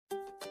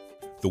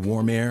The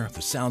warm air,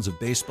 the sounds of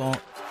baseball,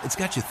 it's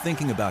got you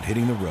thinking about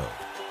hitting the road.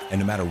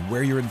 And no matter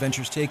where your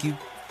adventures take you,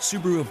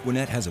 Subaru of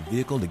Gwinnett has a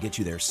vehicle to get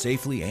you there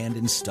safely and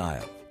in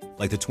style.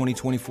 Like the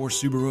 2024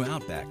 Subaru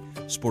Outback,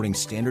 sporting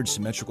standard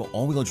symmetrical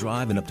all-wheel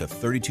drive and up to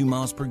 32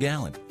 miles per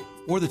gallon.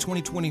 Or the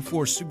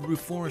 2024 Subaru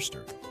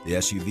Forester, the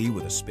SUV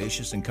with a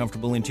spacious and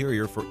comfortable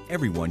interior for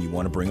everyone you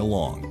want to bring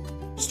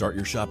along. Start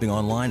your shopping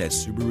online at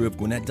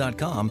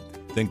SubaruofGwinnett.com,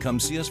 then come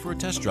see us for a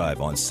test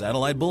drive on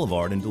Satellite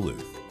Boulevard in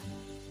Duluth.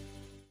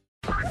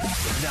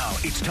 Now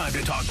it's time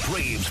to talk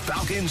Braves,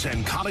 Falcons,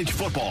 and college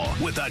football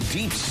with a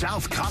Deep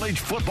South college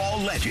football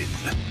legend.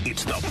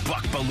 It's the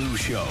Buck Belue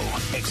Show,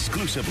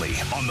 exclusively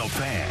on The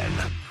Fan.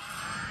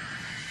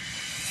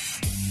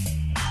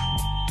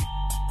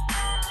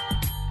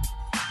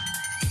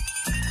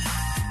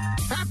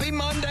 Happy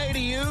Monday to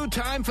you.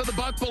 Time for the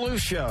Buck Belue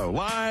Show.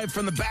 Live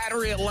from the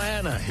Battery,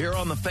 Atlanta, here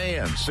on The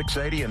Fan,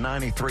 680 and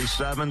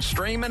 93.7.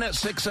 Streaming at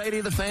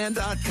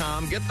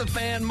 680thefan.com. Get the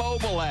Fan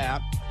mobile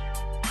app.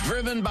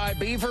 Driven by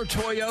Beaver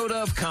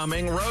Toyota of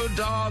Cumming. Road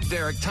Dog,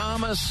 Derek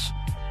Thomas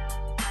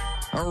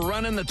are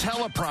running the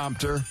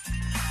teleprompter.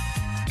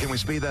 Can we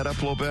speed that up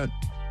a little bit?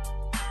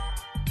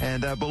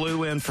 And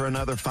Belue in for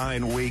another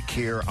fine week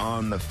here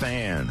on The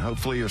Fan.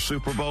 Hopefully your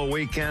Super Bowl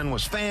weekend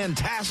was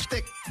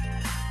fantastic.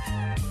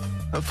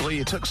 Hopefully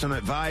you took some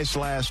advice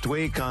last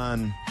week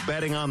on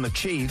betting on the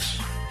Chiefs.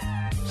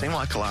 Seemed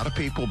like a lot of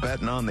people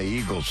betting on the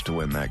Eagles to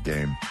win that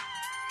game.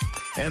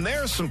 And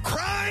there's some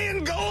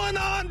crying going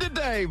on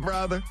today,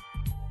 brother.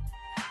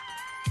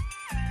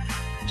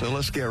 So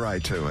let's get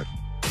right to it.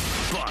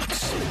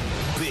 Bucks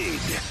Big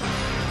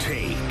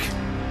Take.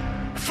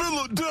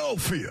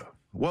 Philadelphia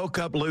woke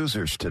up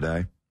losers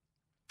today.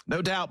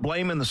 No doubt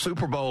blaming the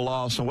Super Bowl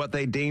loss on what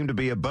they deemed to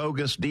be a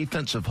bogus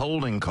defensive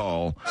holding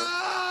call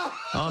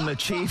on the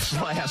Chiefs'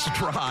 last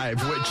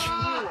drive, which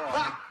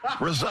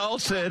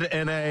resulted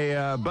in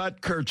a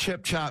Butker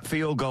chip-chop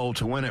field goal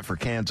to win it for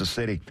Kansas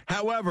City.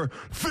 However,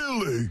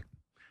 Philly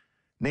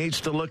needs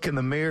to look in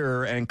the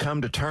mirror and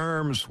come to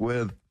terms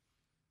with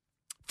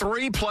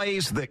three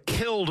plays that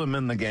killed them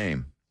in the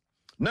game.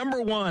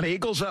 Number one,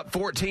 Eagles up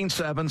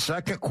 14-7,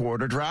 second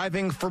quarter,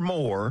 driving for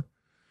more,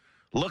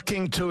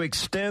 looking to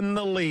extend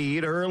the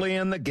lead early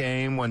in the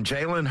game when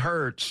Jalen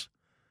Hurts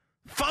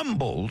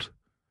fumbled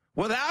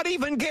without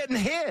even getting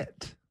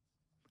hit.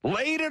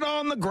 Laid it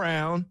on the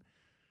ground.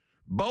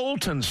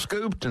 Bolton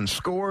scooped and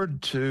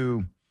scored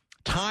to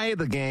tie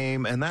the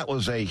game, and that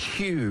was a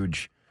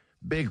huge,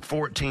 big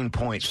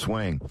 14-point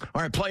swing.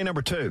 All right, play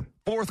number two,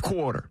 fourth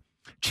quarter.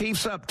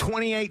 Chiefs up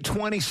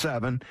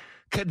 28-27.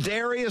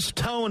 Kadarius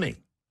Toney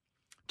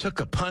took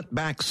a punt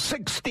back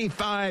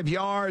 65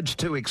 yards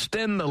to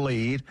extend the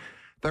lead,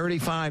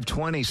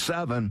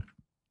 35-27.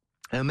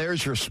 And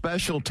there's your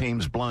special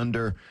teams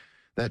blunder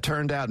that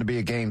turned out to be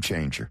a game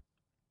changer.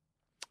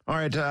 All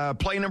right,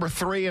 play number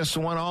three is the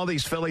one all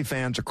these Philly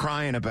fans are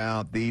crying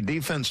about, the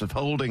defensive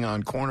holding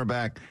on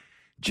cornerback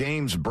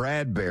James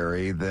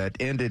Bradbury that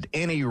ended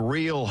any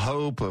real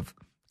hope of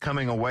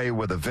coming away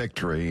with a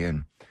victory.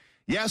 And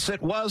yes,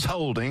 it was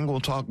holding. We'll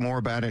talk more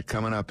about it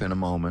coming up in a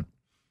moment.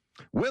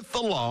 With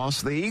the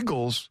loss, the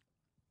Eagles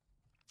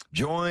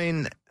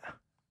join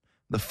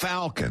the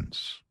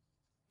Falcons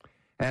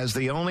as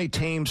the only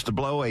teams to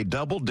blow a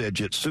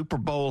double-digit Super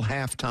Bowl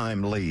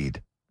halftime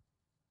lead.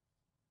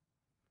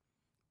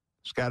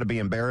 It's got to be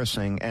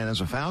embarrassing. And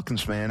as a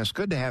Falcons fan, it's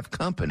good to have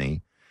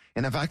company.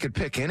 And if I could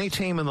pick any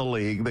team in the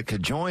league that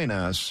could join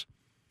us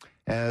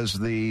as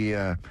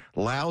the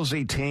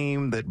lousy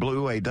team that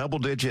blew a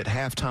double-digit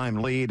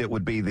halftime lead, it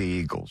would be the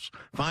Eagles.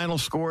 Final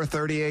score,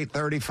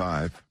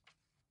 38-35.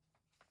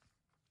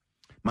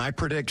 My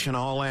prediction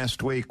all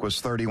last week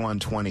was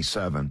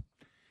 31-27,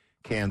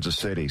 Kansas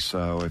City.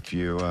 So if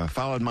you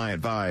followed my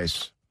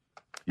advice,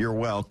 you're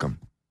welcome.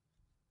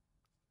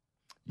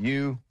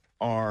 You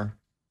are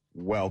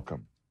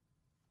welcome.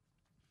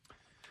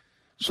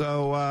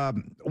 So I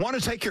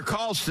want to take your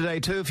calls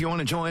today, too, if you want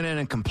to join in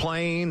and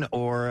complain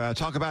or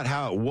talk about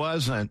how it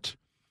was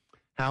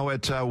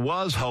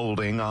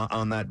holding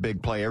on that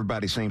big play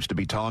everybody seems to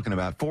be talking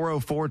about.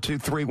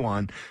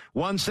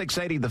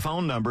 404-231-1680, the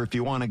phone number if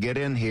you want to get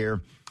in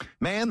here.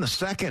 Man, the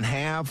second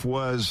half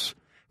was,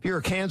 if you're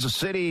a Kansas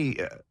City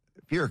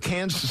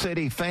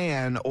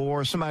fan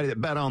or somebody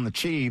that bet on the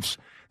Chiefs,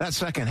 that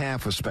second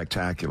half was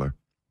spectacular.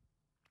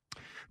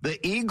 The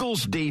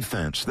Eagles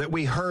defense that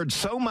we heard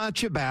so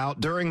much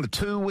about during the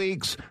 2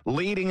 weeks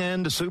leading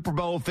into Super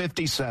Bowl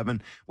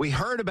 57, we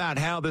heard about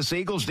how this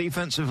Eagles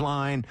defensive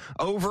line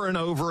over and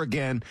over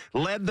again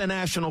led the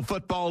National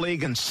Football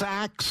League in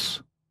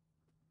sacks,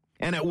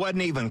 and it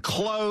wasn't even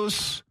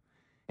close,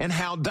 and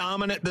how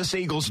dominant this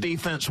Eagles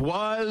defense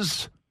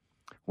was.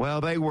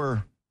 Well, they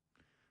were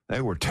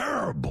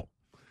terrible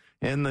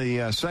in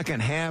the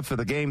second half of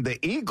the game. The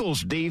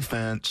Eagles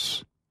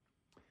defense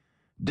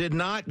did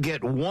not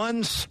get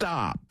one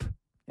stop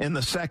in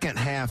the second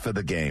half of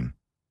the game.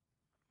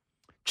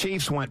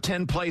 Chiefs went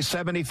 10 plays,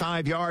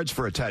 75 yards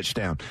for a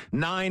touchdown.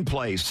 9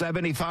 plays,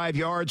 75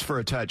 yards for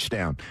a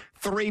touchdown.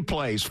 3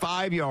 plays,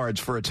 5 yards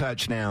for a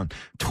touchdown.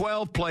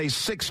 12 plays,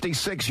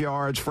 66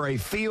 yards for a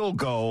field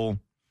goal.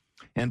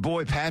 And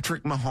boy,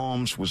 Patrick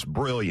Mahomes was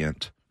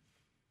brilliant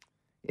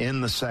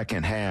in the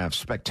second half.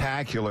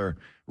 Spectacular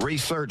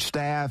research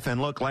staff.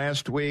 And look,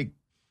 last week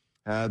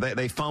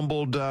they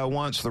fumbled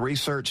once, the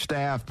research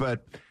staff,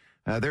 but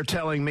they're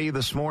telling me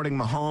this morning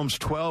Mahomes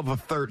 12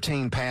 of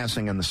 13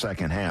 passing in the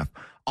second half.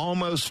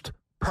 Almost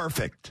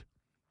perfect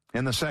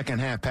in the second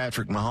half,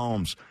 Patrick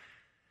Mahomes.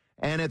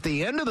 And at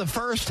the end of the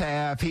first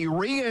half, he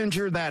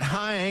re-injured that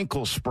high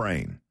ankle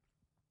sprain.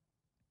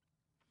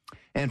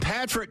 And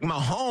Patrick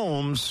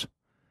Mahomes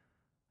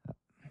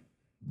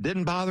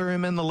didn't bother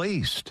him in the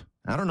least.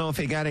 I don't know if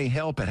he got any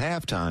help at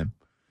halftime.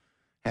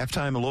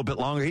 Halftime a little bit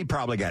longer. He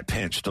probably got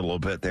pinched a little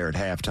bit there at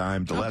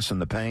halftime to lessen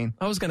the pain.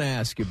 I was going to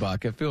ask you,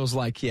 Buck. It feels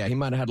like, he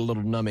might have had a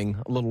little numbing,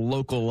 a little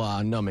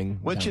local numbing.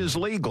 Which is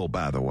legal,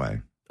 by the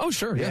way. Oh,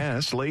 sure. Yeah,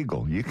 it's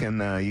legal. You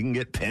can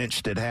get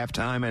pinched at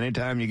halftime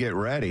anytime you get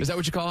ready. Is that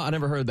what you call it? I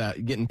never heard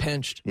that. Getting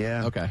pinched?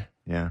 Yeah. Okay.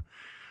 Yeah.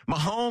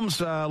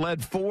 Mahomes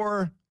led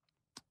four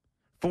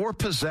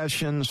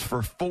possessions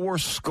for 4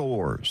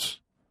 scores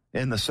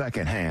in the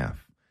second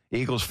half.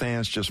 Eagles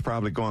fans just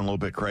probably going a little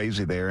bit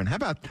crazy there. And how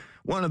about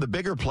one of the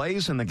bigger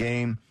plays in the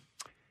game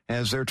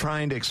as they're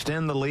trying to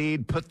extend the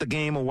lead, put the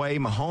game away?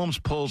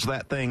 Mahomes pulls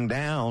that thing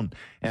down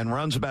and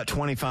runs about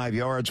 25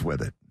 yards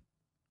with it,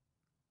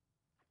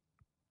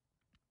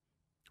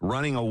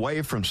 running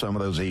away from some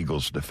of those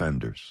Eagles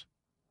defenders.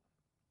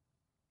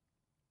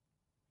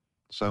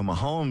 So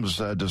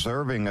Mahomes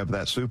deserving of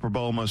that Super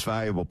Bowl Most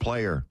Valuable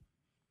Player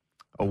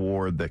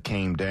award that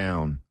came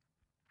down.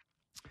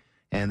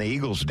 And the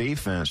Eagles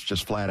defense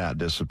just flat out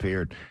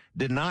disappeared.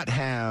 Did not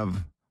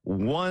have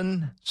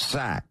 1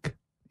 sack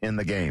in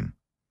the game.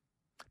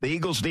 The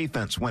Eagles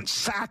defense went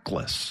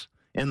sackless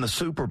in the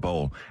Super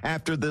Bowl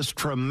after this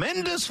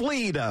tremendous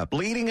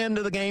leading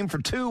into the game for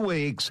 2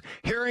 weeks,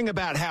 hearing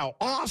about how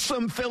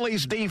awesome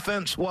Philly's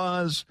defense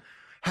was,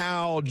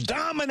 how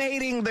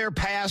dominating their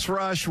pass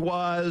rush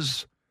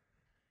was,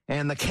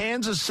 and the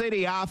Kansas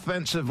City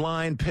offensive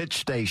line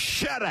pitched a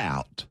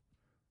shutout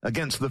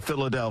against the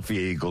Philadelphia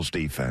Eagles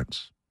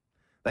defense.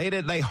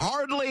 They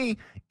hardly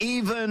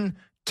even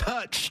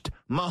touched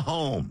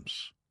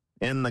Mahomes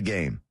in the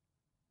game.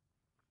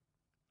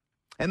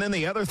 And then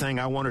the other thing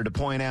I wanted to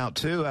point out,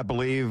 too, I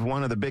believe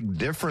one of the big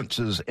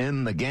differences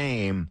in the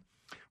game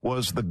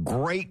was the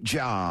great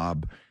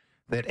job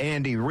that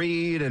Andy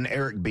Reid and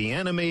Eric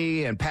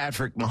Bieniemy and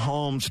Patrick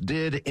Mahomes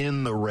did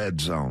in the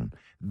red zone.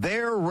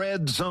 Their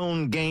red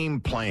zone game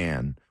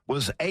plan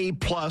was A++,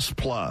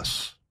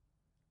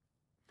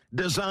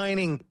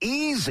 designing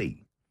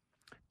easy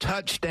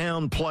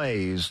touchdown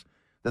plays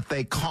that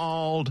they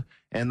called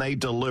and they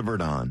delivered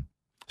on.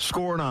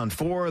 Scored on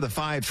 4 of the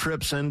 5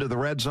 trips into the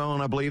red zone.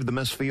 I believe the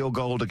missed field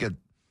goal to get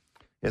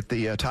at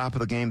the top of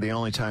the game, the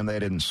only time they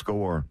didn't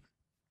score.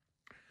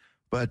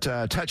 But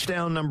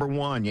touchdown number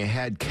 1, you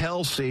had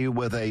Kelsey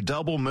with a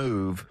double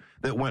move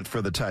that went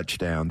for the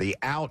touchdown. The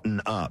out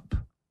and up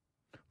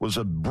was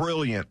a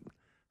brilliant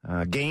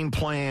game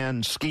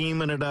plan,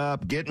 scheming it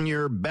up, getting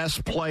your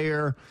best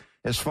player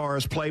as far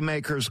as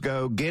playmakers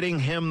go, getting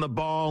him the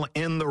ball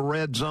in the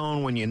red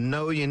zone when you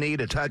know you need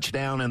a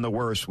touchdown in the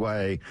worst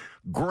way.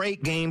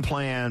 Great game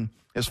plan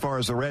as far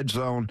as the red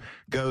zone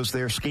goes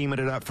there, scheming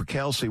it up for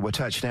Kelsey with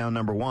touchdown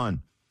number 1.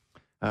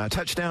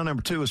 Touchdown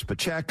number 2 is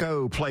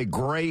Pacheco, who played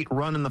great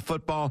running the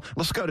football.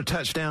 Let's go to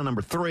touchdown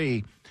number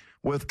 3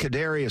 with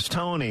Kadarius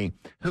Toney,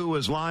 who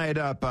was lined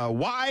up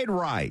wide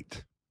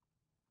right.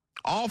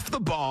 Off the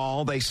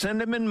ball, they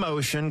send him in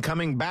motion,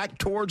 coming back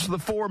towards the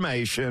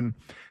formation,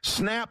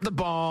 snap the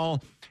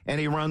ball, and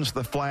he runs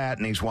the flat,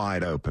 and he's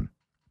wide open.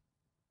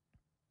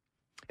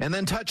 And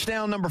then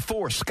touchdown number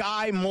 4,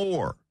 Sky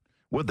Moore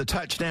with the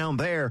touchdown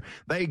there.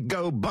 They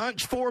go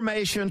bunch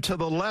formation to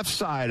the left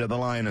side of the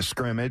line of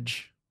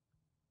scrimmage,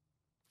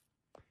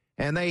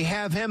 and they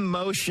have him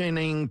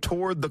motioning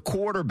toward the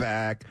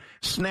quarterback,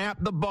 snap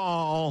the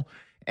ball,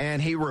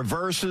 and he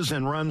reverses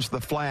and runs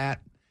the flat.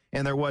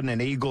 And there wasn't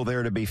an Eagle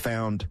there to be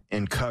found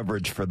in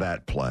coverage for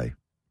that play.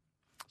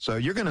 So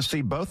you're going to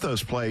see both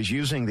those plays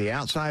using the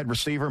outside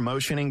receiver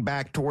motioning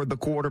back toward the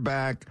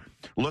quarterback,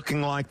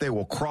 looking like they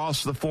will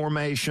cross the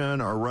formation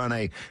or run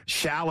a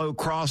shallow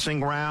crossing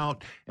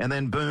route, and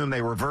then, boom,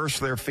 they reverse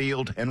their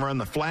field and run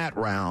the flat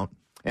route.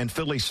 And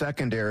Philly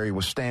secondary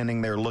was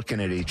standing there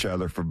looking at each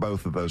other for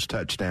both of those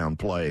touchdown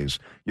plays.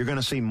 You're going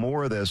to see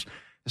more of this.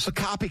 It's a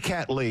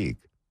copycat league.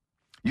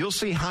 You'll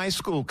see high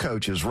school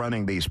coaches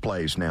running these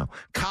plays now.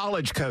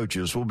 College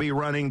coaches will be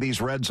running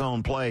these red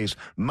zone plays,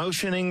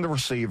 motioning the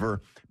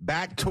receiver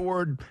back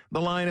toward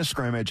the line of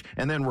scrimmage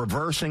and then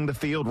reversing the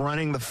field,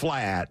 running the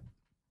flat.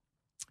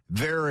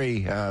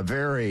 Very,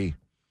 very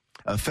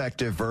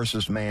effective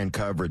versus man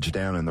coverage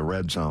down in the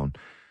red zone.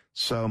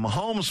 So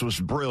Mahomes was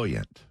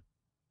brilliant.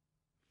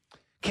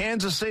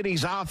 Kansas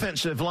City's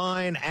offensive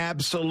line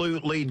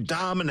absolutely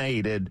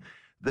dominated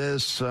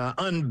this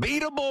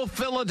unbeatable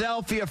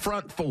Philadelphia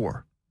front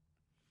 4.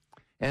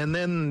 And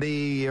then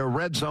the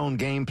red zone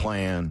game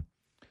plan,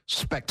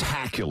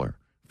 spectacular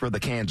for the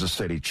Kansas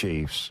City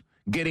Chiefs.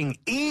 Getting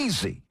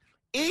easy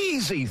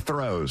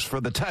throws for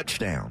the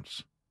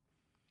touchdowns.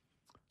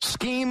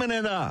 Scheming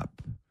it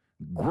up.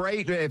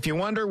 Great. If you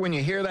wonder when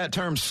you hear that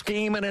term,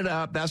 scheming it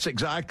up, that's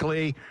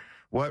exactly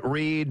what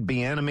Reed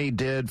Bieniemy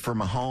did for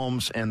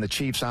Mahomes and the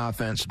Chiefs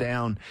offense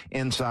down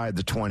inside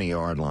the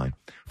 20-yard line.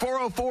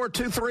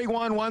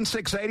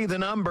 404-231-1680, the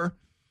number.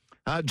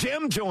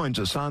 Jim joins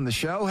us on the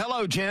show.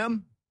 Hello,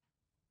 Jim.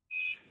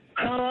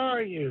 How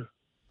are you?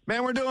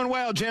 Man, we're doing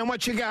well, Jim.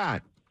 What you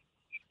got?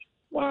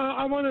 Well,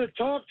 I wanted to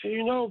talk to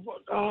you.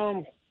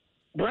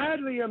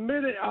 Bradley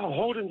admitted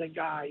holding the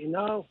guy,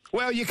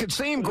 Well, you could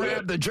see him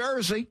grab the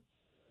jersey.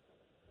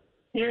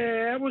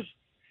 Yeah, it was.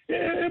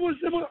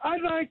 I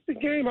liked the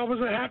game. I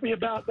wasn't happy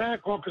about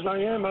that call because I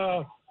am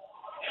a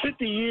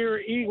 50-year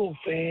Eagle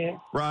fan.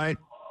 Right.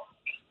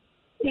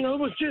 It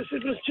was just.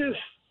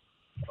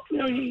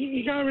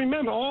 You got to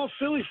remember, all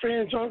Philly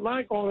fans aren't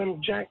like all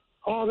them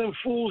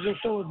fools in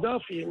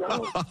Philadelphia.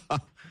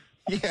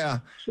 Yeah,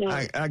 so,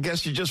 I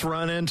guess you just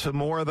run into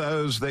more of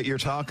those that you're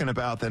talking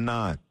about than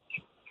not.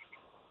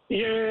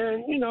 Yeah,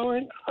 and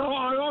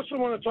I also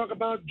want to talk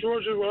about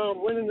Georgia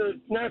winning the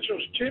National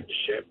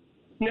Championship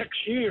next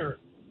year.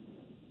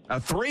 A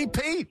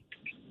three-peat.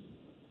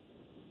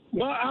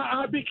 Well,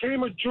 I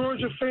became a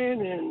Georgia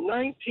fan in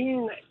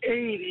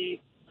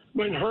 1980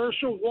 when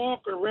Herschel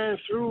Walker ran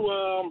through,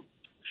 I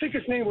think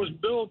his name was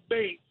Bill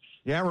Bates.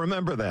 Yeah, I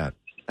remember that.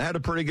 I had a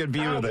pretty good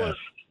view of that.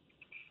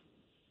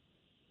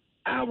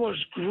 That was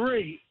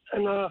great.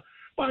 And I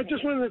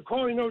just wanted to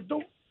call,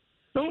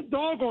 don't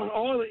dog on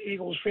all the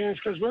Eagles fans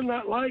because we're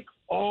not like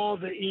all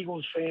the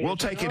Eagles fans. We'll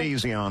take it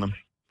easy on them.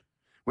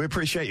 We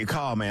appreciate your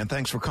call, man.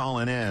 Thanks for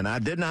calling in. I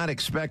did not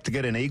expect to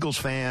get an Eagles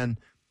fan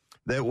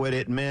that would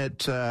admit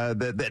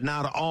that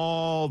not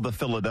all the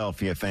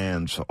Philadelphia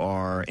fans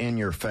are in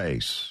your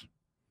face.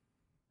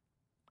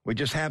 We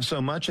just have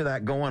so much of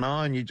that going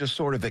on, you just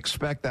sort of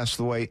expect that's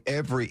the way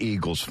every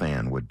Eagles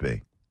fan would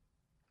be.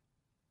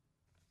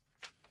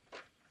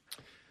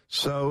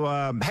 So,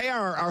 hey,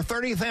 our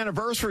 30th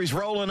anniversary is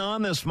rolling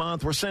on this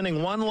month. We're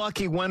sending one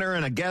lucky winner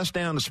and a guest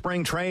down to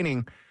spring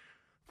training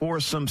for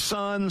some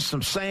sun,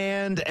 some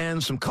sand,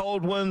 and some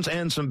cold ones,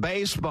 and some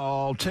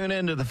baseball. Tune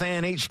into the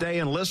Fan each day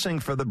and listen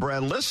for the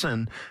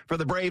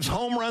Braves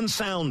home run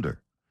sounder.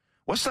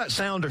 What's that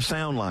sounder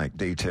sound like,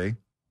 DT?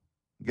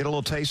 Get a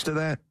little taste of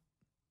that?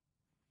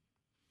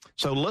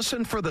 So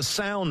listen for the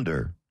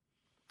sounder,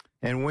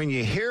 and when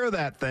you hear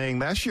that thing,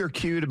 that's your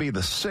cue to be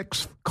the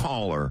sixth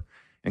caller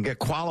and get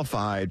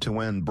qualified to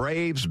win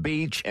Braves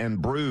Beach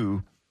and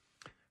Brew,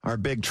 our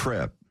big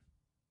trip.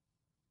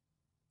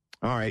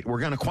 All right, we're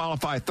going to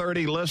qualify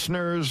 30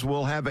 listeners.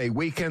 We'll have a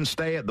weekend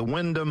stay at the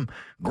Wyndham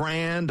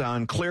Grand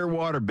on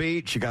Clearwater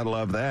Beach. You got to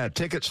love that.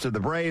 Tickets to the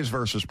Braves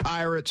versus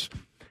Pirates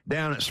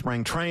down at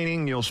spring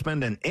training. You'll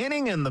spend an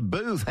inning in the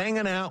booth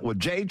hanging out with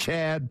Jay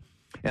Chad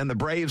and the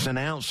Braves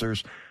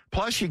announcers.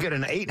 Plus, you get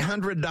an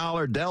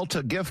 $800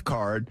 Delta gift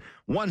card,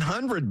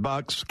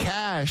 $100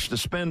 cash to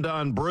spend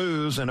on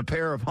brews, and a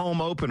pair of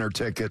home opener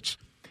tickets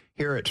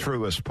here at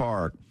Truist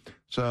Park.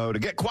 So to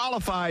get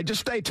qualified,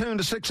 just stay tuned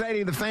to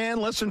 680 The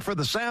Fan, listen for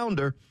the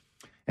sounder,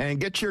 and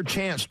get your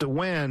chance to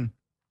win.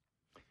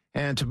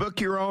 And to book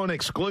your own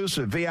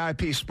exclusive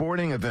VIP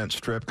sporting events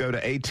trip, go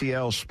to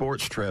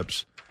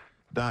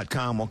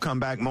atlsportstrips.com. We'll come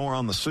back more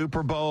on the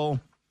Super Bowl.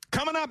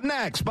 Coming up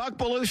next, Buck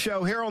Belue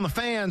Show here on The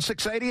Fan,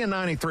 680 and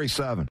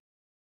 93.7.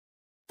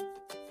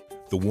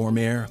 The warm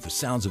air, the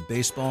sounds of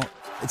baseball,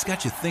 it's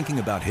got you thinking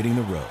about hitting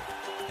the road.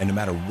 And no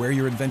matter where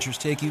your adventures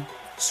take you,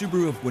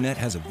 Subaru of Gwinnett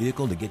has a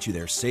vehicle to get you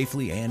there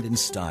safely and in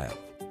style.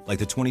 Like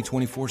the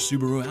 2024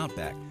 Subaru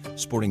Outback,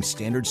 sporting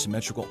standard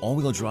symmetrical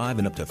all-wheel drive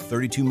and up to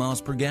 32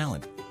 miles per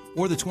gallon.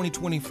 Or the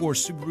 2024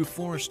 Subaru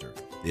Forester,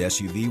 the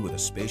SUV with a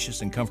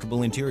spacious and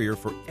comfortable interior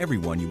for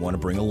everyone you want to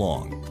bring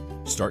along.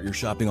 Start your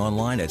shopping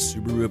online at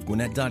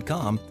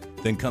SubaruofGwinnett.com,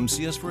 then come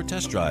see us for a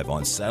test drive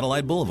on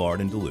Satellite Boulevard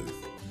in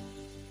Duluth.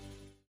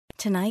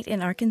 Tonight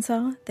in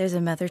Arkansas, there's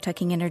a mother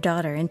tucking in her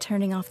daughter and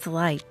turning off the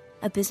light.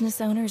 A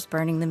business owner is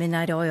burning the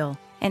midnight oil.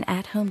 An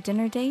at-home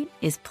dinner date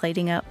is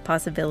plating up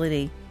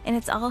possibility. And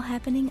it's all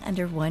happening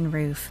under one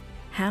roof.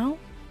 How?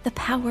 The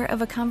power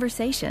of a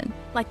conversation,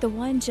 like the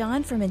one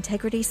John from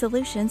Integrity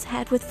Solutions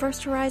had with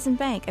First Horizon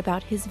Bank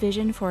about his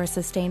vision for a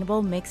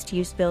sustainable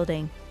mixed-use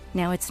building.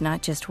 Now it's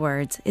not just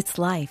words, it's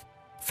life.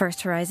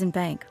 First Horizon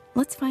Bank.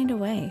 Let's find a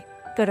way.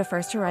 Go to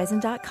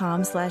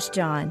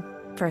firsthorizon.com/John.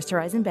 First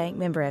Horizon Bank,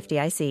 member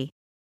FDIC.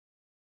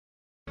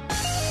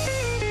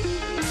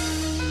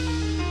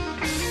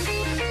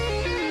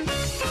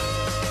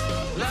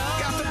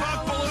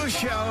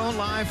 Show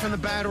live from the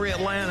Battery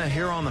Atlanta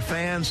here on the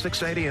Fan,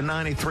 680 and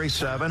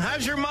 93.7.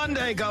 How's your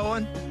Monday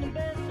going?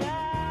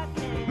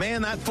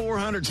 Man, that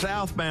 400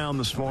 southbound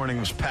this morning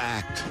was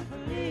packed.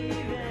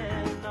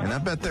 And I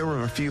bet there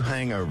were a few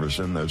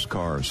hangovers in those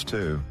cars,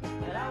 too.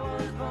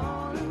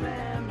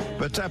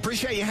 But I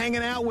appreciate you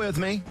hanging out with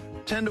me.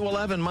 10 to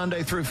 11,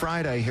 Monday through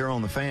Friday here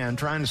on the Fan,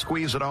 trying to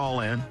squeeze it all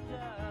in.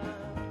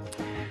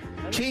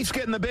 Chiefs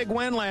getting the big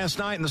win last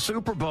night in the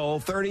Super Bowl,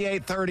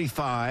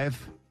 38-35.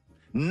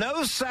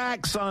 No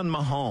sacks on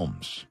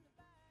Mahomes.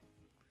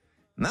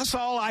 And that's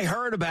all I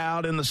heard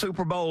about in the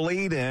Super Bowl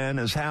lead-in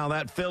is how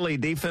that Philly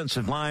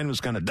defensive line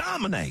was going to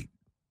dominate.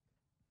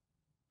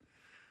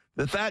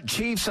 That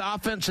Chiefs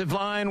offensive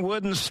line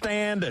wouldn't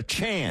stand a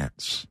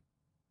chance.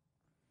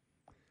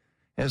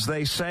 As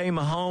they say,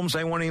 Mahomes,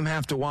 they won't even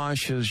have to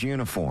wash his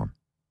uniform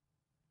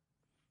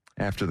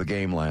after the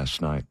game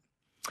last night.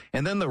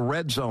 And then the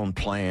red zone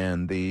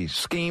plan, the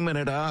scheming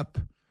it up,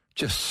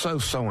 just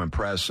so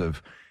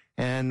impressive.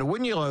 And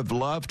wouldn't you have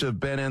loved to have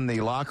been in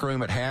the locker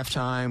room at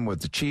halftime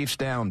with the Chiefs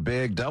down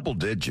big, double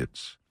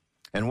digits,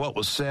 and what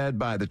was said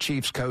by the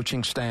Chiefs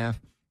coaching staff?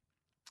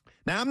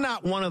 Now, I'm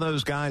not one of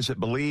those guys that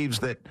believes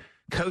that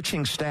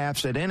coaching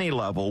staffs at any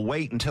level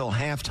wait until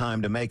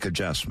halftime to make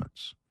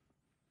adjustments.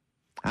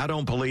 I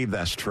don't believe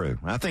that's true.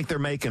 I think they're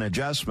making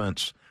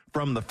adjustments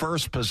from the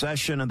first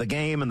possession of the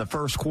game in the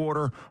first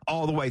quarter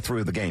all the way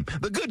through the game.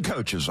 The good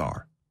coaches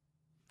are.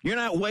 You're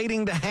not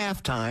waiting to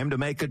halftime to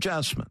make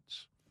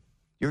adjustments.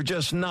 You're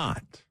just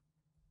not.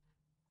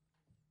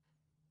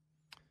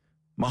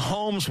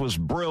 Mahomes was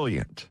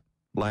brilliant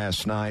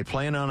last night,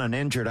 playing on an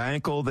injured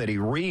ankle that he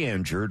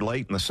re-injured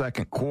late in the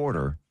second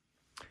quarter,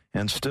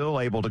 and still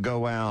able to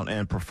go out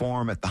and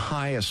perform at the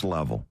highest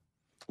level.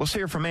 Let's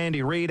hear from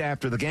Andy Reid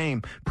after the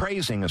game,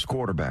 praising his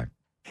quarterback.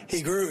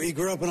 He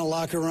grew up in a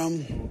locker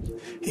room.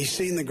 He's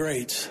seen the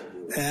greats,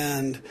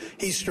 and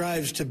he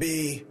strives to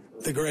be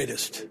the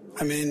greatest.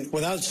 I mean,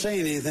 without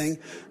saying anything,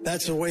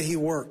 that's the way he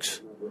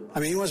works. I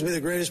mean, he wants to be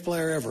the greatest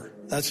player ever.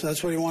 That's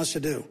what he wants to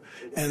do,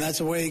 and that's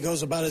the way he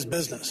goes about his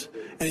business,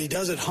 and he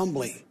does it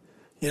humbly.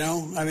 You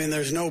know, I mean,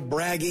 there's no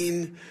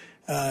bragging.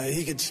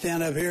 He could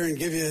stand up here and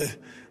give you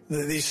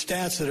these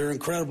stats that are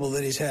incredible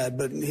that he's had,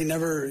 but he's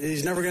never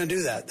going to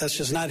do that. That's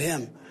just not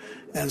him.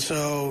 And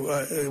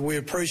so we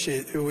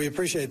appreciate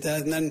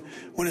that. And then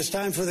when it's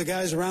time for the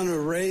guys around to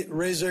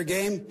raise their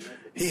game,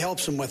 he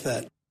helps them with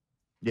that.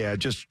 Yeah,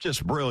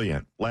 just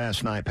brilliant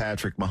last night,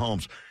 Patrick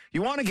Mahomes.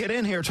 You want to get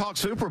in here, talk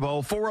Super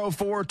Bowl,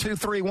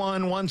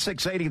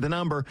 404-231-1680, the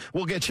number.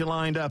 We'll get you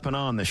lined up and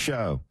on the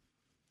show.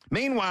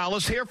 Meanwhile,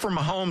 let's hear from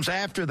Mahomes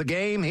after the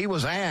game. He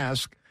was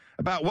asked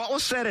about what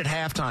was said at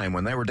halftime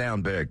when they were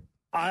down big.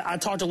 I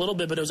talked a little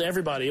bit, but it was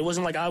everybody. It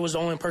wasn't like I was the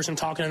only person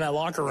talking in that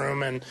locker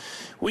room. And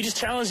we just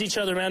challenged each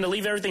other, man, to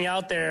leave everything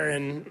out there.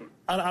 And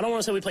I don't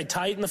want to say we played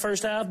tight in the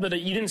first half, but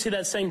you didn't see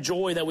that same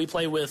joy that we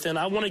play with. And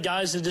I wanted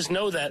guys to just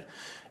know that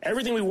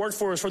everything we worked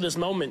for is for this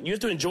moment. You have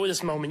to enjoy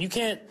this moment. You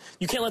can't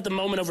let the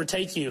moment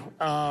overtake you.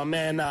 I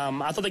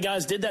thought the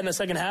guys did that in the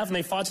second half, and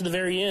they fought to the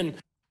very end.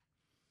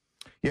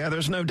 Yeah,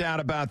 there's no doubt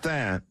about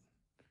that.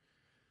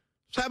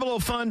 Let's have a little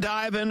fun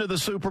dive into the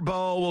Super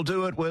Bowl. We'll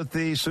do it with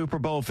the Super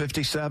Bowl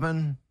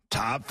 57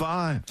 Top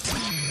 5.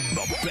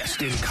 The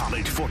best in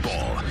college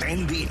football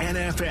and the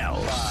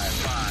NFL.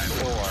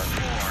 5, 4,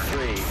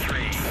 3,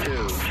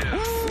 2,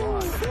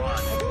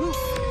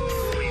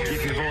 1.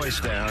 Keep your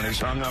voice down. He's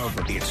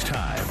hungover. It's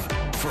time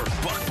for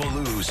Buck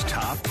Belew's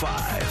Top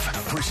 5.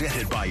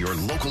 Presented by your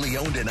locally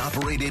owned and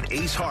operated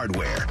Ace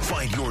Hardware.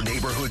 Find your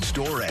neighborhood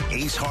store at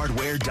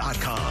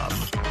acehardware.com.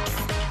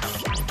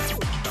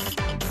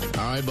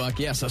 All right, Buck.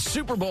 Yes, a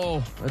Super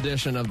Bowl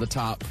edition of the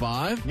Top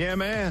 5. Yeah,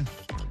 man.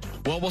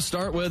 Well, we'll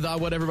start with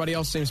what everybody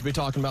else seems to be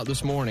talking about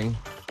this morning.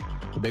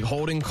 The big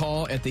holding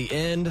call at the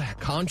end.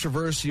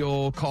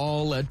 Controversial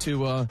call led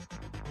to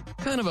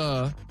kind of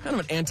an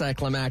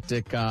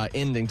anticlimactic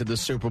ending to the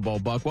Super Bowl.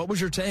 Buck, what was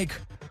your take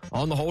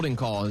on the holding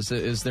call?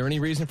 Is there any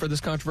reason for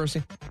this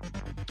controversy?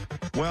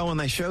 Well, when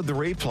they showed the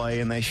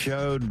replay and they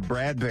showed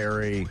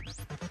Bradbury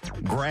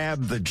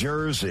grab the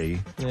jersey,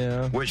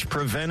 which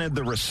prevented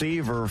the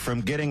receiver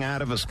from getting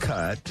out of his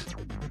cut.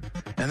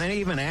 And then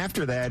even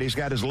after that, he's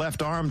got his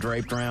left arm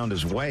draped around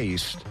his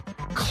waist,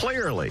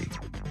 clearly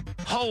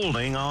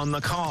holding on the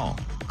call.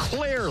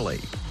 Clearly.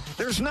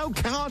 There's no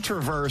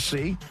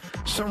controversy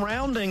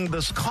surrounding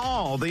this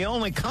call. The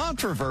only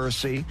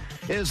controversy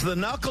is the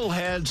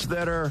knuckleheads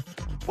that are,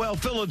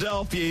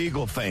 Philadelphia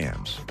Eagle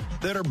fans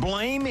that are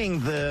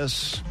blaming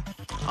this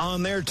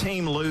on their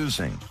team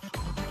losing.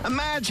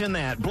 Imagine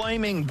that,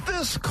 blaming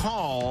this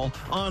call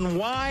on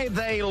why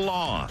they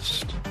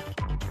lost.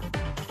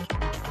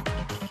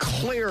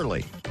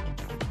 Clearly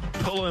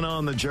pulling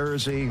on the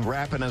jersey,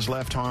 wrapping his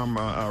left arm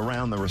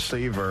around the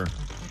receiver.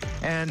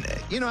 And,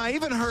 I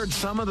even heard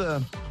some of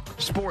the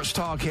sports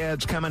talk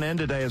heads coming in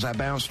today as I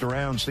bounced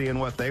around seeing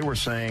what they were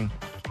saying.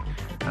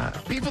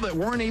 People that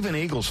weren't even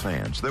Eagles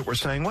fans that were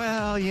saying,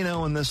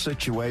 in this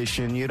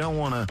situation, you don't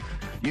want to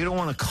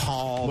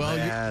call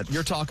that.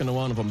 You're talking to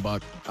one of them,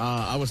 Buck.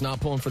 I was not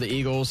pulling for the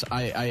Eagles.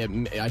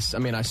 I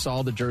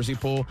saw the jersey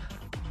pull.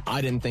 I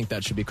didn't think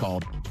that should be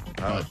called.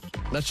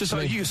 That's just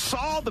you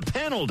saw the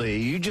penalty.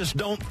 You just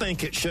don't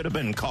think it should have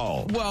been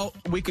called. Well,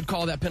 we could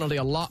call that penalty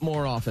a lot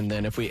more often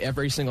then if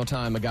every single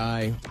time a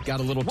guy got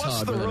a little tug.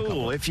 What's the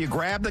rule? If you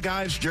grab the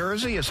guy's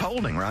jersey, it's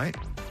holding, right?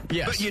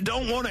 Yes. But you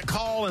don't want it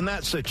called in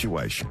that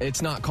situation.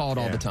 It's not called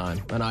all the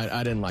time, and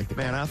I didn't like the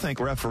call. Man, I think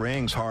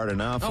refereeing's hard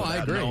enough I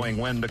without agree. knowing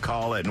when to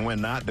call it and when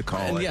not to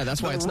call it. Yeah,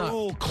 that's why it's not. The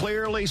rule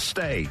clearly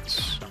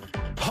states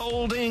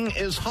holding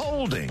is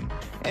holding,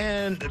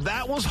 and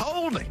that was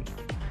holding.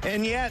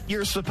 And yet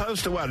you're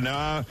supposed to,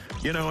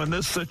 in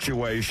this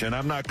situation,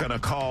 I'm not going to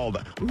call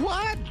that.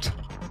 What?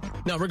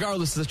 No,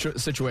 regardless of the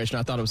situation,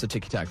 I thought it was a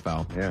ticky-tack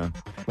foul. Yeah.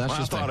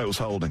 I thought it was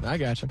holding. I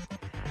got you.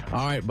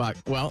 All right, Buck.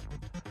 Well,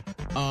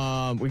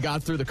 we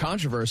got through the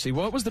controversy.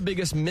 What was the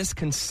biggest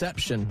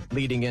misconception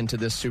leading into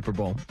this Super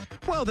Bowl?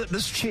 Well,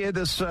 this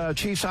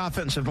Chiefs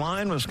offensive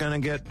line was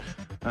going to get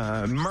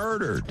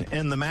murdered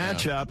in the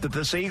matchup that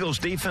this Eagles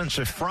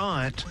defensive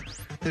front,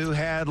 who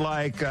had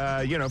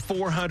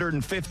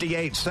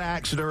 458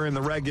 sacks during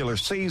the regular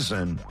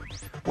season,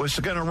 was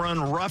going to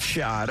run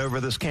roughshod over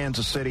this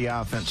Kansas City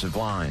offensive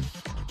line.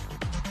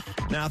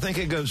 Now, I think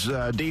it goes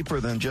deeper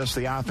than just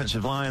the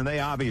offensive line. They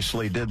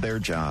obviously did their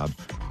job.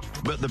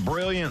 But the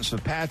brilliance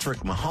of Patrick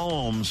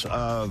Mahomes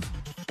of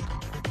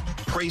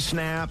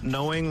pre-snap,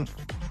 knowing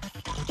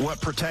what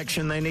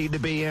protection they need to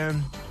be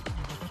in,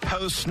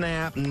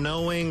 post-snap,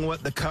 knowing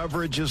what the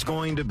coverage is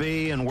going to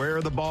be and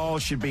where the ball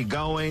should be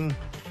going,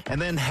 and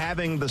then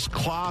having this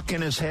clock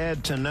in his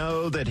head to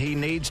know that he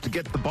needs to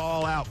get the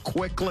ball out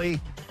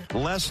quickly,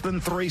 less than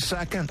 3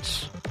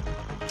 seconds.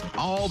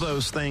 All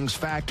those things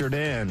factored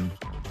in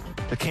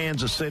to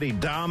Kansas City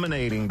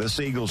dominating this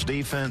Eagles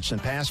defense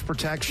and pass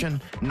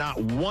protection.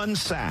 Not one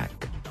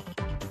sack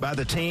by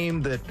the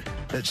team that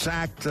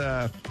sacked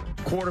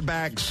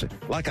quarterbacks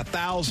like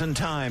 1,000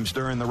 times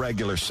during the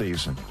regular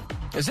season.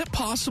 Is it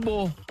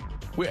possible?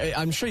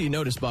 I'm sure you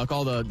noticed, Buck,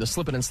 all the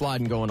slipping and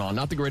sliding going on.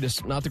 Not the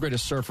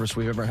greatest surface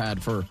we've ever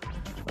had for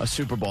a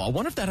Super Bowl. I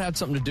wonder if that had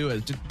something to do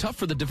with it. It's tough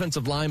for the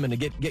defensive linemen to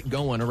get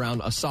going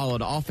around a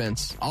solid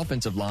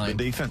offensive line.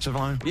 The defensive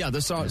line? Yeah,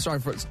 it's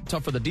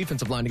tough for the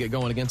defensive line to get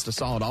going against a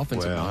solid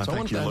offensive line. I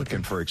think you're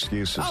looking for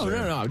excuses. Oh,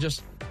 there. no.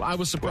 I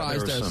was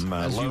surprised there were some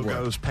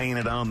logos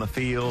painted on the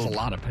field. There's a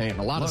lot of paint,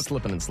 a lot of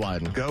slipping and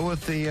sliding. Go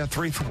with the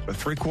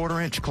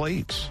three-quarter-inch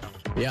cleats.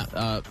 Yeah,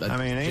 anybody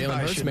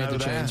Jalen Hurts should made know the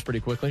that. change pretty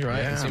quickly,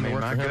 right? Yeah,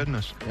 my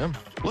goodness. Yeah.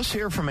 Let's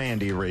hear from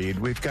Andy Reid.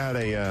 We've got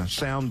a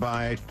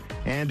soundbite.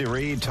 Andy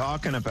Reid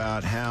talking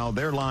about how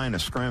their line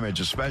of scrimmage,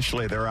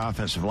 especially their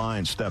offensive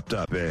line, stepped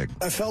up big.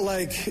 I felt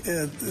like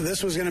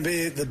this was going to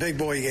be the big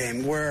boy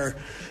game where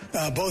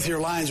both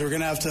your lines were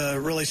going to have to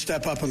really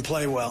step up and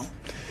play well.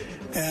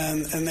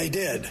 And they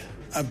did.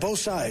 Both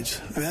sides.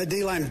 I mean, that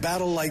D-line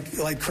battled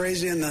like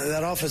crazy, and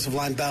that offensive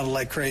line battled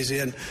like crazy,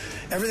 and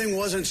everything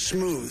wasn't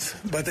smooth,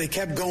 but they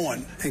kept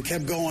going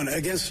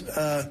against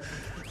a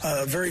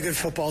very good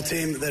football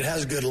team that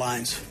has good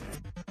lines.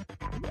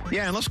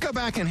 Yeah, and let's go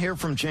back and hear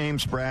from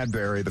James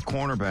Bradbury, the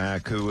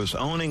cornerback, who was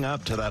owning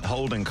up to that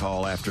holding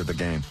call after the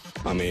game.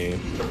 I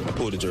mean, I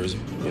pulled the jersey,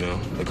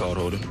 they called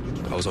holding.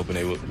 I was hoping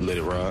they would let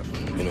it ride,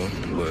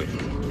 but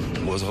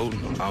it was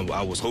holding.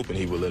 I was hoping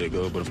he would let it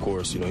go, but of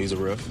course, he's a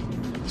ref.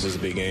 This is a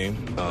big game,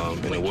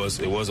 and it was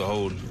a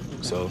hold,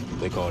 so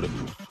they called it.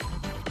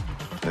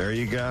 There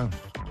you go.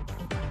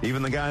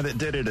 Even the guy that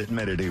did it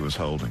admitted he was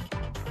holding.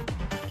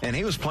 And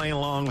he was playing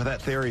along with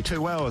that theory,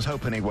 too. Well, I was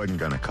hoping he wasn't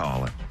going to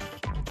call it.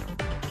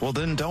 Well,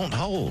 then don't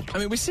hold. I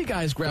mean, we see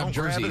guys grab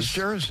his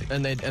jersey.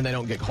 and they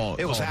don't get called.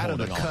 It was out of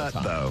the cut,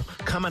 though.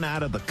 Coming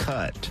out of the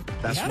cut.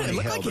 That's when he held the jersey. It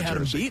looked like he had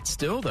him beat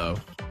still, though.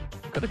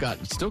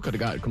 Still could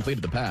have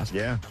completed the pass.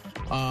 Yeah.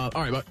 All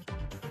right, but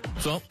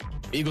so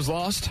Eagles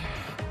lost.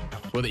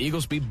 Will the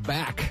Eagles be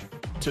back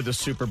to the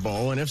Super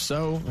Bowl? And if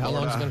so, how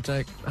long is it going to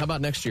take? How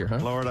about next year, huh?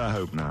 Lord, I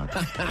hope not.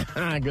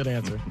 Good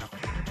answer.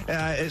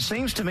 It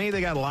seems to me they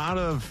got a lot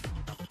of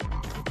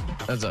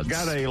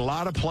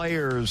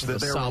players that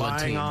they're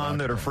relying on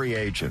that are free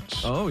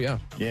agents. Oh, yeah.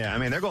 Yeah, I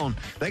mean,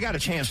 they got a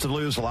chance to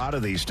lose a lot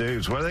of these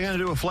dudes. What are they going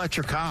to do with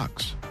Fletcher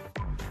Cox?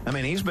 I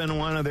mean, he's been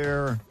one of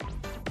their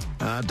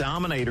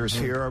dominators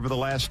here over the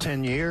last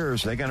 10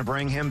 years. They're going to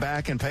bring him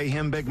back and pay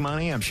him big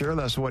money. I'm sure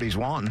that's what he's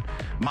wanting.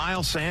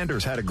 Miles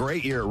Sanders had a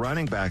great year at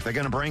running back. They're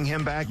going to bring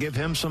him back, give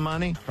him some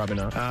money. Probably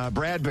not.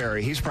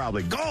 Bradbury, he's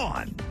probably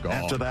gone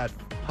after that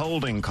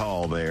holding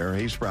call there.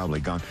 He's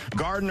probably gone.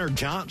 Gardner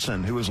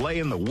Johnson, who was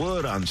laying the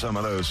wood on some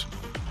of those.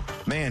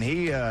 Man,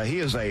 he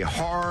is a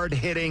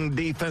hard-hitting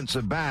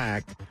defensive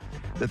back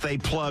that they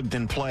plugged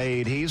and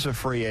played. He's a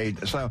free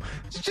agent. So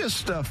it's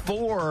just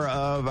 4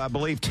 of, I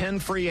believe, 10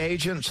 free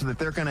agents that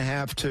they're going to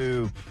have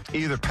to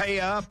either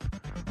pay up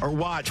or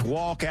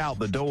walk out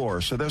the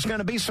door. So there's going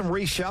to be some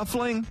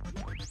reshuffling.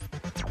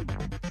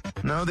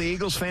 No, the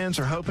Eagles fans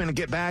are hoping to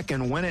get back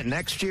and win it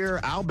next year.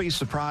 I'll be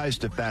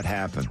surprised if that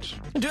happens.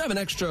 They do have an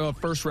extra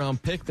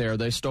first-round pick there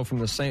they stole from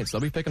the Saints.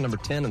 They'll be picking number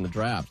 10 in the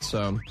draft.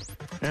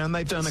 And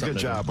they've done a good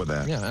job with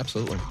that. Yeah,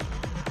 absolutely.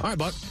 All right,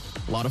 Buck.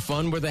 A lot of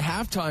fun with the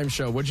halftime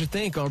show. What'd you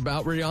think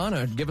about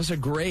Rihanna? Give us a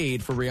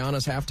grade for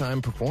Rihanna's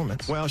halftime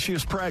performance. Well, she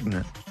was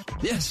pregnant.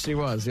 Yes, she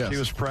was, yes. She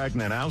was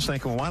pregnant. I was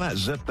thinking, well, why not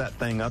zip that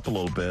thing up a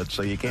little bit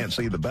so you can't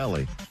see the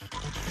belly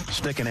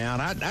sticking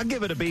out? I'd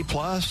give it a B+.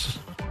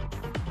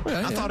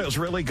 I thought it was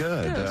really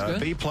good. Good.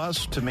 B+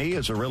 to me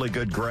is a really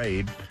good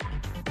grade.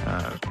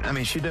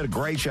 She did a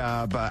great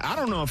job. I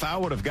don't know if I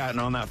would have gotten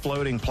on that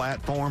floating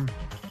platform.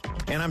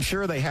 And I'm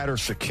sure they had her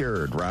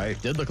secured, right?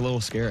 It did look a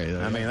little scary,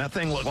 though. That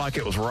thing looked like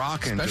it was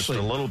rocking especially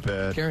just a little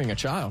bit. Carrying a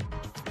child.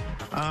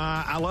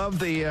 I love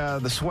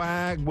the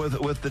swag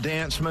with the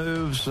dance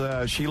moves.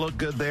 She looked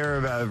good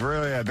there,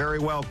 very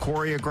well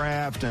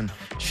choreographed, and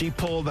she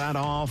pulled that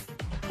off,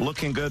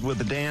 looking good with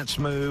the dance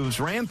moves.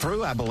 Ran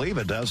through, I believe,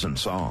 a dozen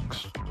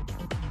songs.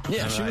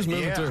 Yeah, she was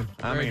moving through.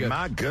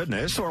 My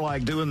goodness, it's sort of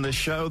like doing this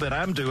show that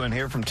I'm doing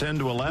here from 10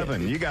 to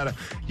 11. Yeah.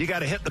 You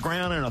gotta hit the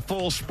ground in a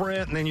full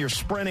sprint, and then you're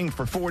sprinting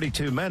for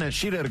 42 minutes.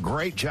 She did a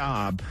great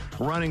job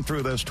running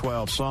through those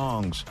 12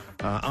 songs.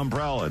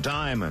 Umbrella,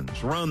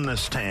 Diamonds, Run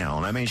This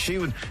Town.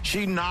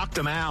 She knocked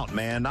them out,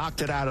 man,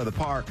 knocked it out of the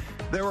park.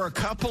 There were a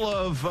couple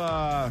of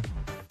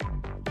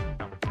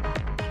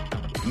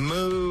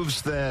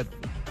moves that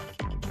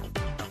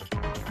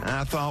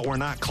I thought were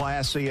not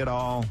classy at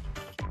all.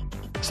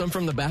 Some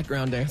from the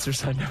background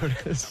dancers I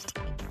noticed.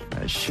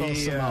 Some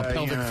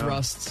pelvic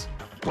thrusts.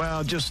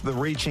 Well, just the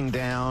reaching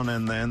down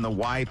and then the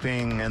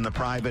wiping and the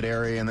private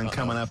area and then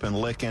coming up and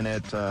licking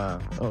it.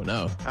 Oh,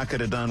 no. I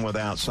could have done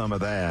without some of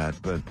that.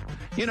 But,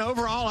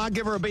 overall, I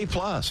give her a B+.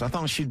 I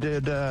thought she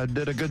did a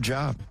good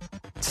job.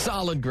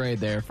 Solid grade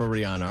there for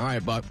Rihanna. All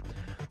right, Buck.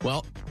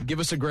 Well,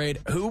 give us a grade.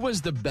 Who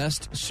was the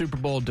best Super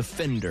Bowl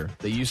defender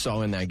that you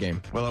saw in that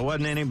game? Well, it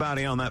wasn't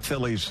anybody on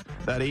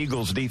that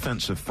Eagles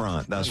defensive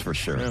front, that's for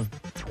sure. Yeah.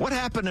 What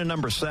happened to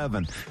number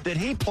 7? Did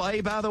he play,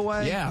 by the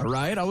way? Yeah,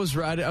 right. I was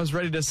ready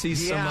to see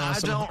some. I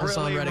don't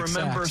really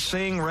remember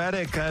seeing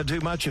Reddick do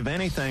much of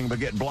anything but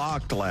get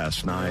blocked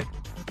last night.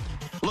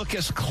 Look,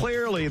 it's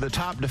clearly the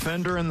top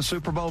defender in the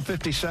Super Bowl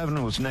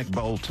 57 was Nick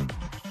Bolton.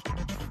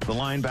 The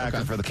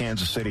linebacker for the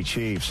Kansas City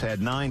Chiefs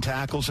had 9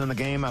 tackles in the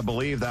game. I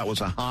believe that was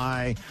a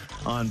high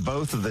on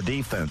both of the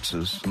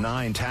defenses.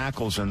 9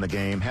 tackles in the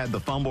game. Had the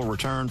fumble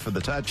return for the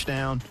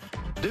touchdown.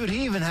 Dude,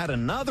 he even had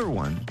another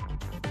one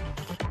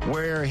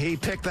where he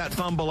picked that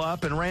fumble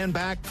up and ran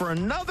back for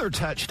another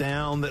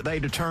touchdown that they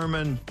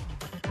determined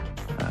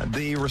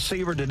the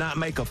receiver did not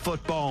make a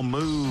football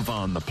move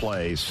on the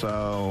play.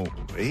 So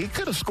he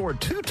could have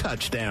scored 2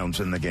 touchdowns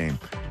in the game.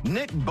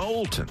 Nick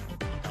Bolton,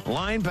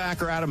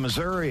 linebacker out of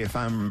Missouri, if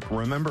I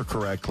remember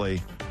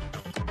correctly,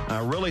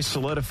 really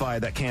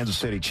solidified that Kansas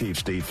City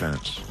Chiefs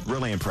defense.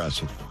 Really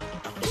impressive.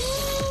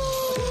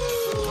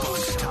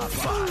 Bucks Top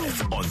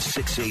 5 on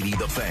 680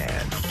 The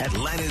Fan,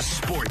 Atlanta's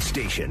sports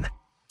station.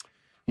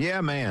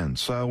 Yeah, man.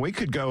 So we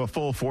could go a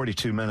full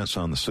 42 minutes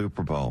on the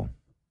Super Bowl.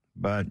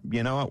 But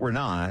you know what? We're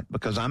not,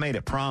 because I made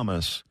a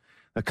promise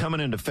that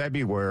coming into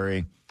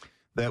February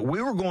that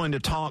we were going to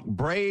talk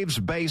Braves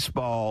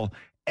baseball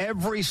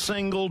every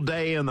single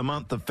day in the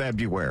month of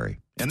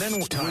February. And then we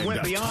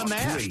went beyond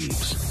that.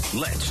 Braves.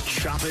 Let's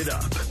chop it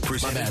up.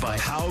 Presented by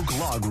Haug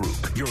Law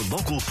Group, your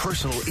local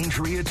personal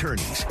injury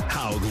attorneys.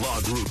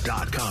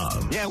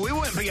 HaugLawGroup.com. Yeah, we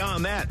went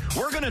beyond that.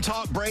 We're going to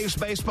talk Braves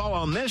baseball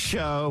on this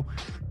show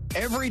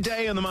every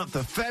day in the month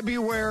of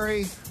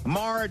February,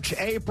 March,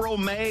 April,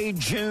 May,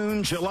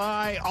 June,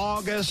 July,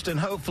 August, and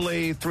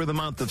hopefully through the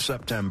month of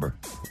September.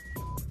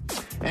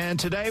 And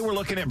today we're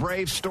looking at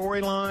Braves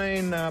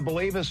storyline, I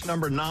believe it's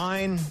number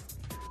 9.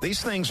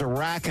 These things are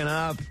racking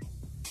up.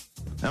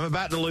 I'm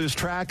about to lose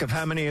track of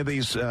how many of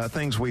these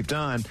things we've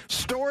done.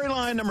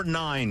 Storyline number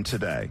 9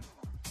 today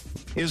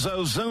is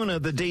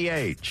Ozuna, the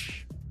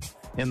DH,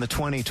 in the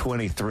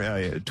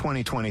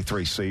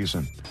 2023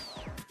 season.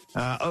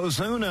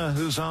 Ozuna,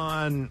 who's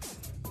on,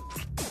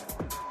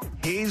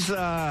 he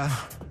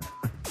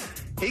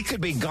could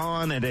be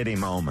gone at any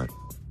moment.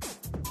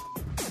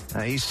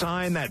 He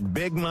signed that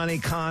big money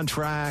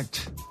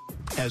contract,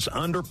 has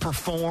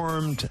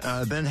underperformed,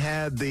 then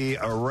had the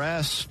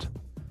arrest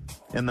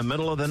in the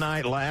middle of the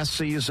night last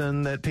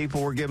season that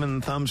people were giving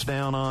the thumbs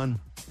down on.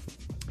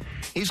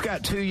 He's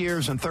got 2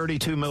 years and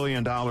 $32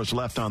 million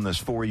left on this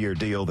 4-year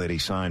deal that he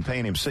signed,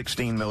 paying him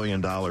 $16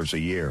 million a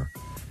year.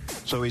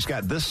 So he's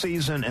got this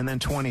season and then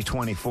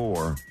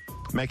 2024,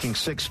 making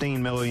 $16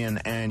 million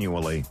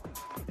annually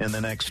in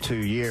the next 2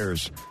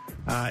 years.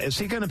 Is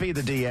he going to be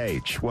the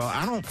DH? Well,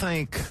 I don't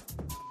think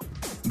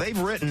they've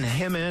written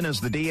him in as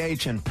the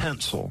DH in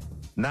pencil,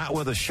 not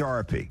with a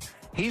Sharpie.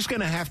 He's going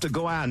to have to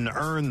go out and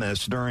earn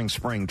this during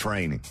spring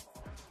training.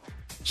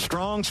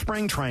 Strong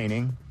spring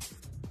training,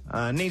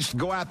 needs to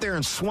go out there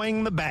and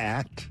swing the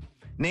bat,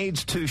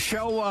 needs to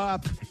show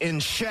up in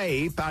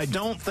shape. I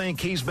don't think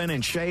he's been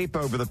in shape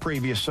over the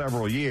previous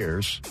several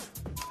years.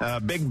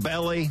 Big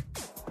belly,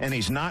 and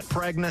he's not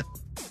pregnant,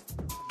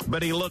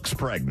 but he looks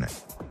pregnant.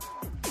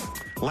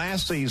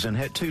 Last season,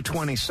 hit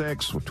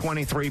 .226 with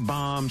 23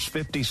 bombs,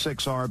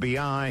 56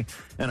 RBI,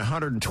 and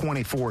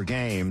 124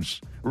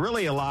 games.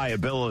 Really a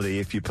liability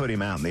if you put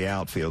him out in the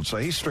outfield. So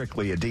he's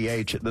strictly a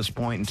DH at this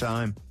point in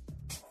time.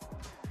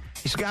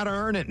 He's got to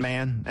earn it,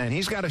 man, and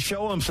he's got to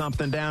show them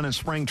something down in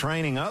spring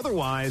training.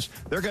 Otherwise,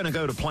 they're going to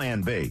go to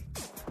Plan B.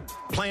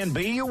 Plan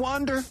B, you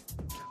wonder?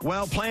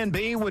 Well, Plan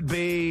B would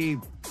be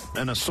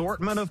an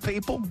assortment of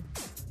people.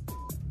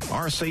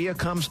 Arcia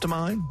comes to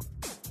mind.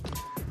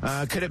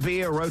 Could it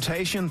be a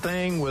rotation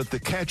thing with the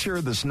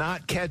catcher that's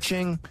not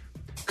catching?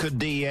 Could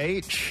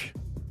DH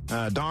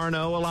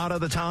Darno a lot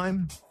of the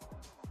time?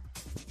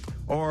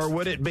 Or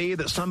would it be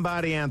that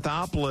somebody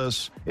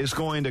Anthopoulos is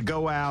going to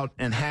go out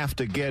and have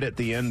to get at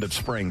the end of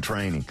spring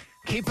training?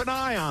 Keep an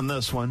eye on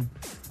this one.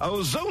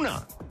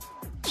 Ozuna,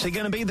 is he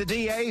going to be the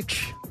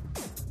DH?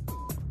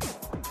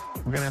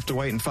 We're going to have to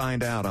wait and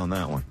find out on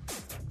that one.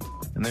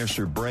 And there's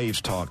your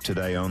Braves talk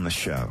today on the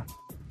show.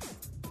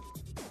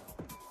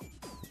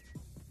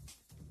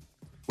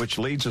 Which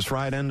leads us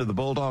right into the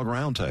Bulldog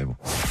Roundtable.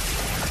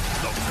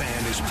 The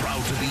Fan is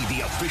proud to be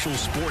the official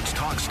sports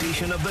talk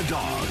station of the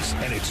Dogs.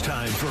 And it's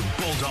time for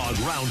Bulldog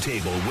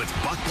Roundtable with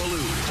Buck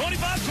Belue.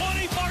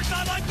 25-20, far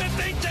sideline,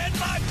 15,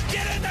 10-5,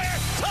 get in there,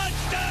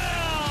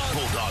 touchdown!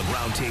 Bulldog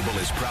Roundtable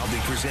is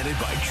proudly presented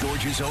by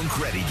Georgia's own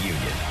credit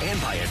union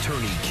and by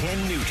attorney Ken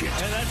Nugent.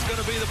 And that's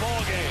going to be the ball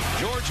game.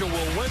 Georgia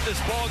will win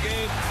this ball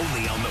game.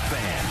 Only on the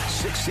Fan,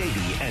 680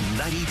 and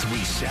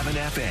 93.7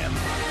 FM.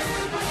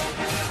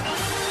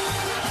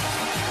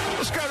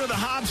 Let's go to the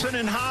Hobson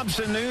and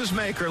Hobson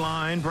Newsmaker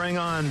line. Bring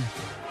on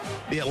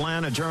the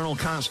Atlanta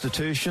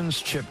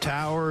Journal-Constitution's Chip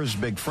Towers,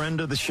 big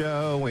friend of the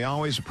show. We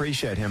always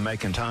appreciate him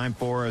making time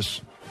for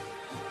us.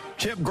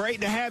 Chip,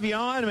 great to have you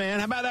on, man.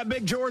 How about that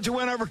big Georgia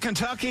win over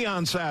Kentucky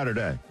on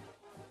Saturday?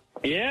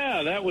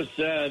 Yeah, that was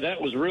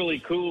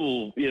really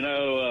cool,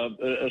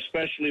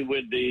 especially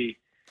with the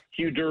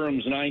Hugh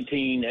Durham's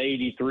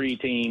 1983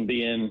 team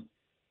being,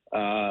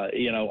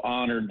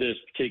 honored this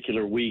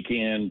particular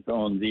weekend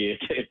on the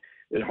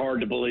it's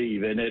hard to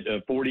believe, and at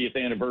the 40th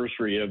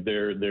anniversary of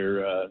their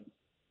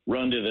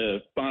run to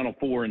the Final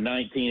Four in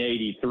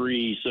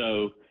 1983.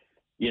 So,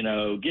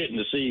 getting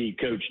to see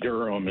Coach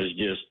Durham is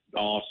just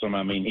awesome.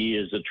 I mean, he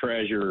is a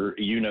treasure,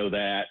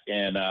 that,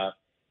 and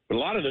but a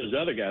lot of those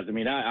other guys. I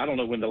mean, I don't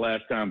know when the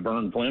last time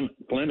Vern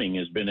Fleming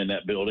has been in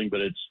that building,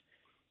 but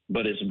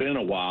it's been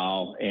a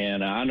while,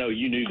 and I know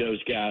you knew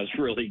those guys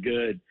really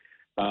good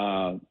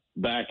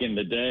back in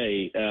the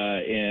day,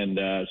 and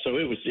so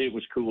it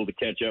was cool to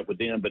catch up with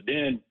them. But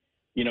then,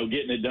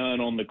 getting it done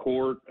on the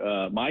court,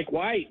 Mike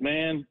White,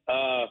 man,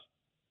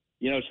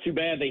 it's too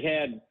bad they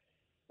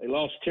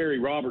lost Terry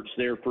Roberts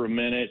there for a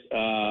minute,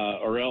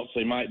 or else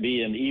they might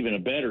be in even a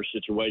better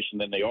situation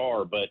than they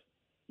are. But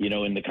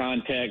in the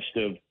context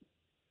of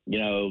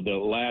the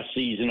last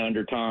season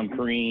under Tom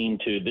Crean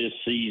to this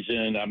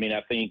season, I mean,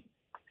 I think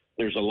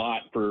there's a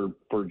lot for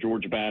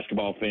Georgia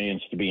basketball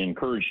fans to be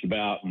encouraged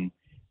about, and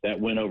that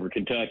win over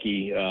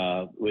Kentucky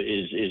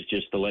is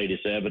just the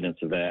latest evidence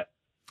of that.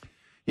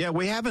 Yeah,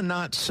 we haven't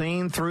not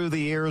seen through the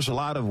years a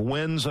lot of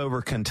wins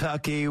over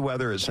Kentucky,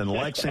 whether it's in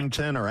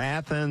Lexington or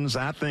Athens.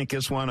 I think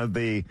it's one of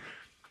the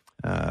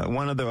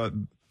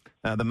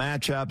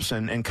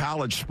matchups in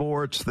college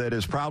sports that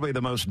is probably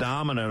the most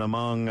dominant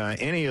among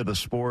any of the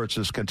sports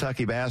is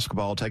Kentucky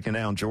basketball taking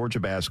down Georgia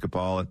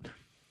basketball. It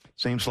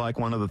seems like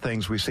one of the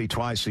things we see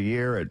twice a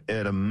year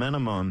at a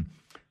minimum.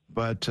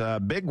 But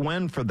big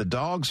win for the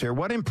Dogs here.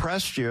 What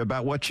impressed you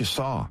about what you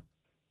saw?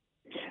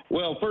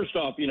 Well, first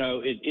off,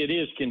 it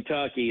is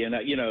Kentucky, and,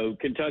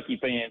 Kentucky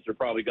fans are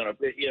probably going to,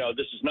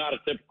 this is not a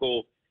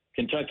typical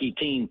Kentucky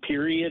team,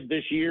 period,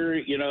 this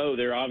year.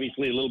 They're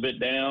obviously a little bit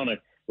down. A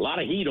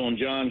lot of heat on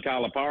John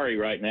Calipari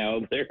right now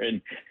over there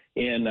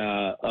in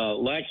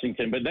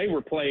Lexington, but they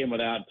were playing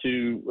without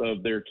two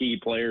of their key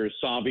players,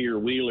 Xavier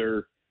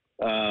Wheeler,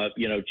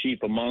 chief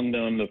among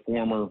them, the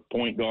former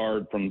point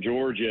guard from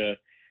Georgia,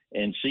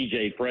 and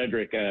C.J.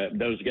 Frederick.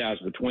 Those guys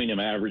between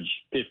them average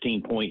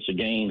 15 points a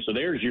game. So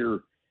there's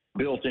your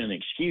built-in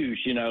excuse,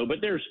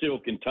 but they're still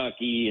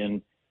Kentucky.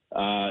 And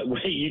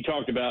you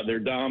talked about their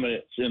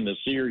dominance in the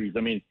series. I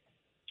mean,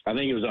 I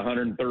think it was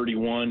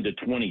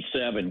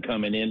 131-27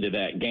 coming into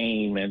that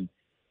game. And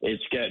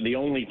it's got the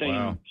only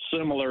thing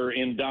similar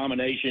in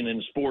domination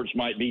in sports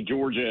might be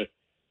Georgia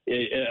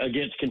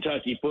against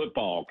Kentucky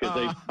football, because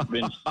they've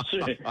been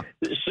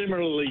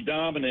similarly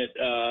dominant.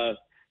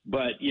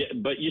 But you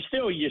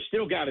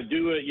still got to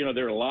do it.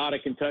 There are a lot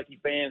of Kentucky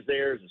fans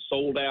there. It's a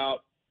sold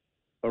out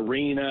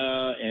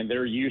arena, and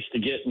they're used to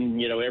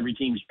getting, every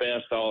team's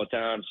best all the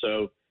time.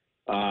 So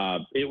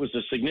it was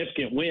a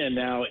significant win.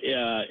 Now,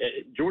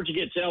 Georgia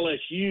gets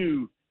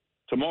LSU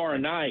tomorrow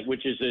night,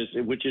 which is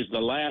the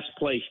last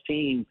place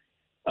team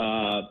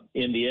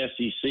in the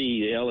SEC.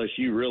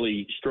 LSU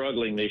really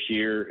struggling this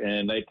year,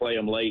 and they play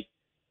them late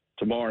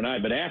tomorrow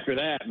night. But after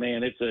that,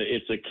 man,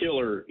 it's a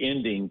killer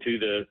ending to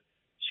the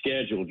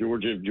schedule.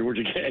 Georgia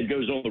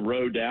goes on the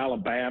road to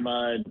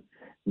Alabama and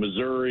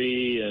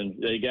Missouri,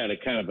 and they got a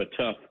kind of a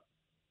tough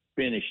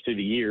finish to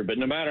the year. But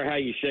no matter how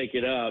you shake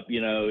it up,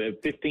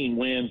 15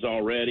 wins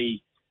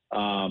already.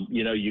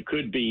 You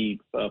could be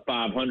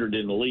 500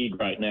 in the league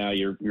right now.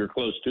 You're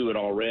close to it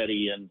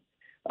already, and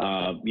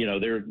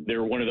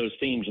they're one of those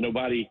teams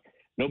nobody's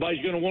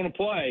going to want to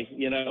play.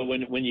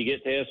 When you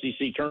get to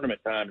SEC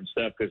tournament time and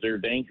stuff, because they're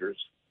dangerous.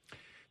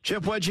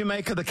 Chip, what'd you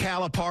make of the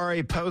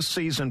Calipari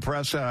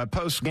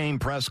post-game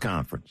press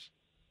conference?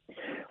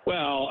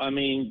 Well, I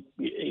mean,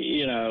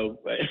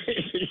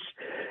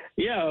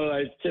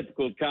 It's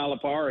typical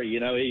Calipari.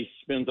 He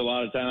spends a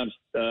lot of times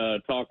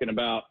talking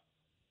about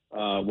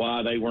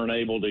why they weren't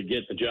able to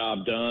get the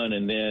job done,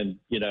 and then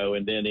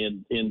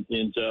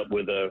ends up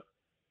with a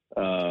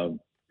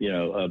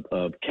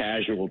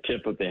casual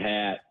tip of the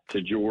hat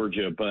to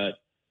Georgia. But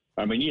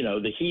I mean,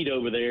 the heat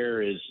over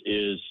there is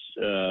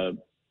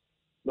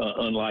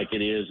unlike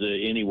it is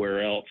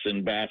anywhere else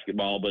in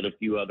basketball, but a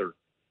few other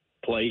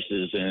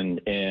places, and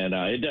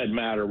it doesn't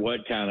matter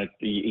what kind of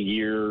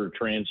year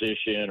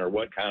transition or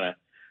what kind of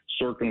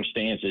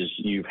circumstances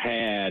you've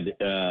had,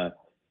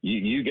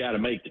 you got to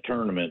make the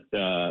tournament.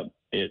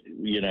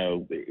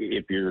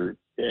 If you're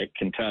at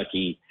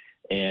Kentucky,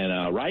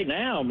 and right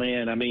now,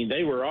 man, I mean,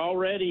 they were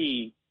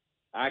already.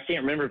 I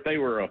can't remember if they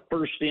were a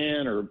first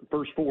in or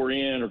first four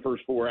in or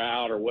first four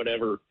out or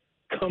whatever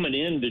coming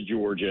into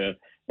Georgia,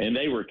 and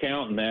they were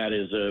counting that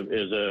as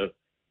a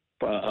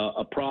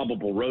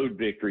probable road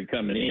victory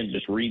coming in,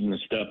 just reading the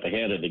stuff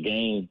ahead of the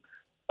game.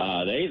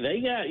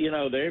 They got,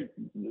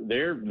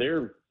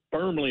 they're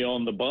firmly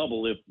on the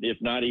bubble, if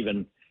not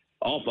even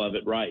off of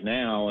it right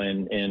now.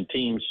 And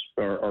teams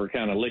are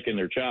kind of licking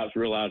their chops,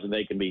 realizing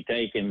they can be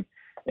taken,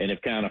 and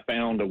have kind of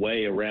found a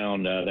way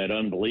around that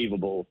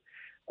unbelievable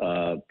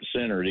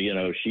center.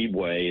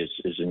 Shibwe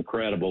is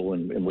incredible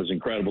and was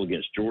incredible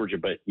against Georgia,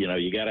 but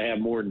you got to have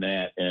more than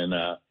that. And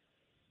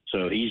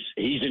so he's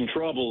in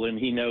trouble, and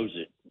he knows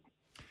it.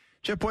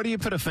 Chip, what do you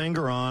put a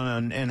finger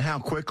on and how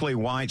quickly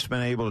White's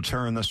been able to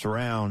turn this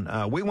around?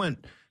 We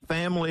went to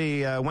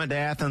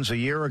Athens a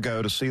year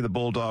ago to see the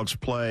Bulldogs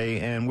play,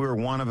 and we were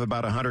one of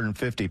about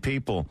 150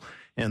 people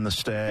in the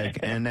Steg.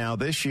 And now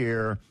this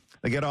year,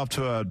 they get off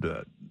to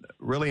a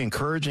really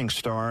encouraging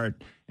start,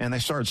 and they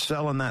start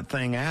selling that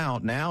thing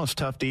out. Now it's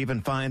tough to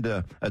even find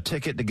a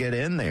ticket to get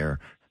in there.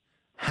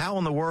 How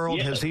in the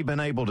world has he been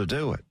able to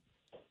do it?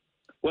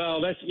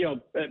 Well, that's,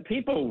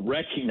 people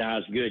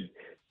recognize good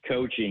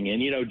coaching,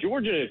 and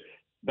Georgia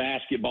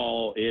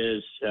basketball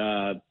is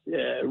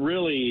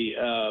really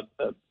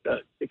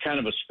kind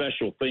of a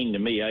special thing to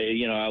me.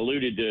 I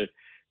alluded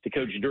to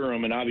Coach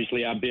Durham, and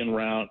obviously I've been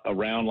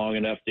around long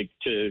enough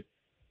to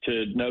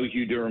know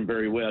Hugh Durham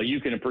very well.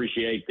 You can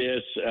appreciate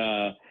this,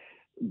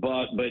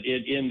 but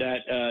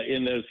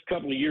in those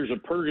couple of years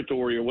of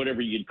purgatory or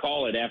whatever you'd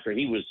call it after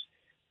he was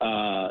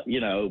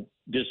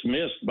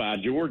dismissed by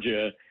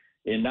Georgia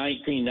in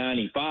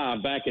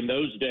 1995, back in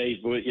those days,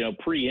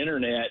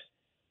 pre-internet,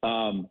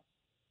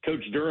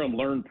 Coach Durham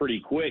learned pretty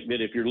quick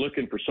that if you're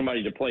looking for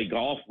somebody to play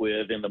golf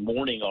with in the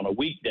morning on a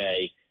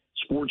weekday,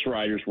 sports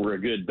writers were a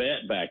good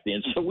bet back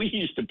then. So we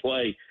used to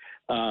play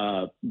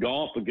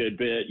golf a good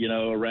bit,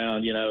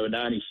 around,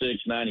 96,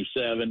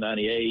 97,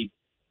 98,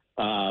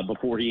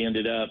 before he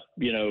ended up,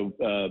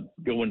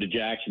 going to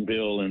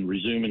Jacksonville and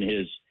resuming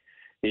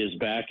his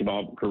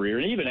basketball career.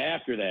 And even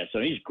after that,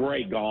 so he's a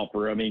great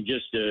golfer. I mean,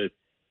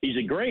 he's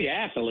a great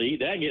athlete.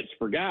 That gets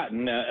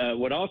forgotten.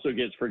 What also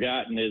gets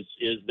forgotten is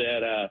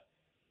that,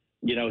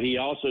 he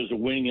also is a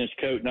winningest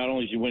coach. Not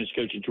only is he winningest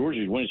coach at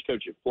Georgia, he's winningest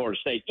coach at Florida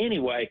State.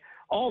 Anyway,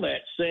 all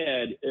that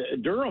said,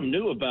 Durham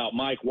knew about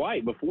Mike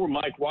White before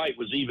Mike White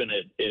was even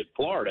at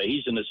Florida.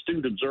 He's an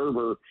astute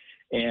observer,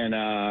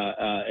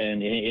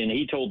 and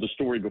he told the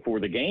story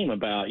before the game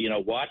about,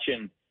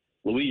 watching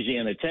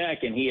Louisiana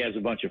Tech, and he has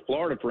a bunch of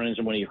Florida friends,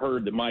 and when he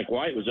heard that Mike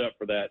White was up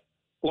for that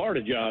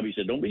Florida job, he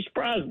said, don't be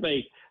surprised if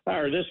they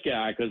hire this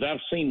guy, because I've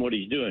seen what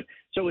he's doing.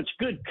 So it's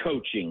good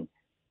coaching.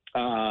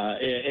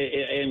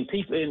 And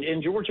people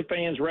and Georgia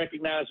fans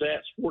recognize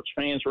that, sports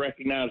fans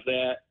recognize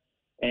that,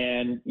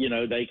 and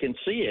they can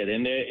see it,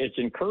 and it's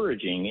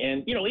encouraging.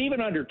 And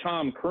even under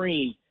Tom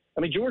Crean,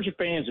 I mean, Georgia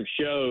fans have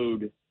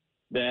showed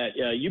that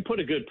you put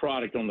a good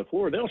product on the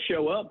floor, they'll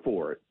show up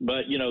for it,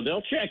 but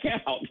they'll check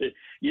out.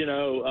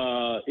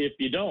 If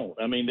you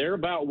don't, I mean, they're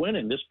about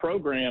winning. This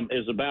program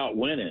is about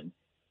winning,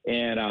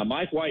 and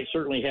Mike White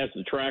certainly has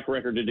the track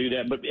record to do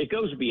that. But it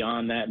goes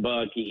beyond that,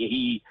 Buck.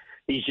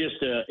 He's just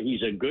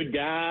he's a good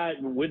guy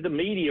with the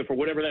media, for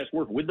whatever that's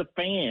worth, with the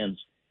fans,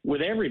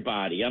 with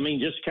everybody. I mean,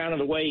 just kind of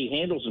the way he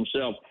handles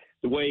himself,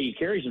 the way he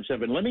carries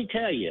himself. And let me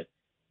tell you,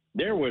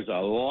 there was a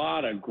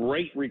lot of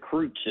great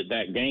recruits at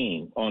that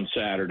game on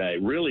Saturday,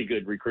 really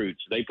good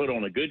recruits. They put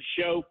on a good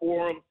show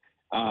for them.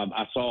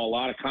 I saw a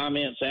lot of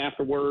comments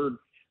afterward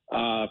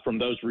from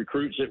those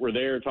recruits that were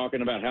there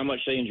talking about how much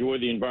they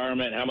enjoyed the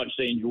environment, how much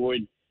they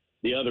enjoyed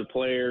the other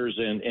players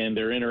and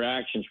their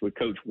interactions with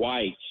Coach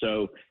White.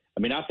 So, I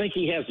mean, I think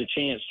he has a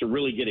chance to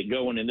really get it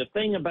going. And the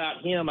thing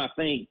about him, I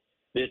think,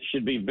 that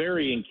should be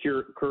very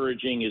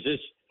encouraging is this.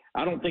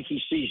 I don't think he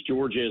sees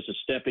Georgia as a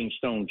stepping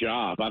stone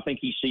job. I think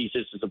he sees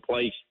this as a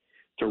place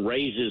to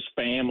raise his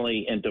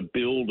family and to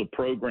build a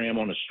program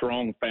on a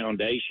strong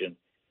foundation.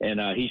 And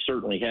he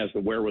certainly has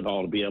the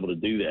wherewithal to be able to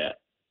do that.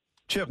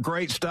 Chip,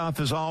 great stuff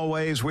as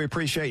always. We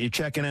appreciate you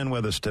checking in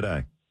with us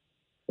today.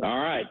 All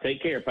right.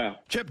 Take care, pal.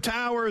 Chip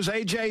Towers,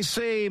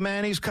 AJC,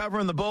 man, he's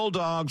covering the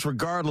Bulldogs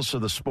regardless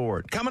of the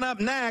sport. Coming up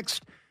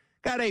next,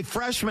 got a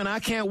freshman I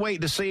can't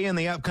wait to see in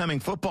the upcoming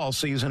football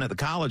season at the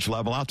college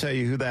level. I'll tell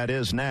you who that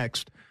is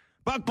next.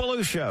 Buck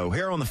Belue Show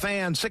here on the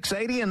Fan,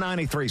 680 and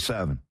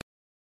 93.7.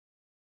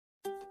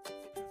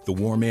 The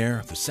warm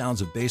air, the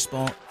sounds of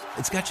baseball,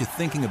 it's got you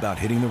thinking about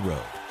hitting the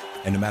road.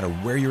 And no matter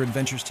where your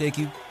adventures take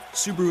you,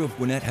 Subaru of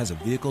Gwinnett has a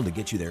vehicle to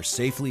get you there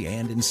safely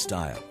and in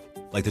style.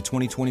 Like the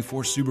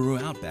 2024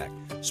 Subaru Outback,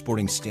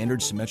 sporting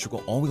standard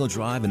symmetrical all-wheel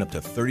drive and up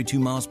to 32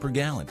 miles per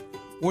gallon.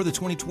 Or the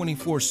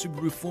 2024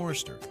 Subaru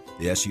Forester,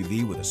 the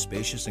SUV with a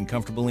spacious and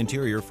comfortable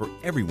interior for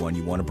everyone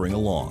you want to bring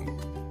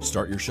along.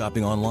 Start your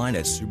shopping online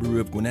at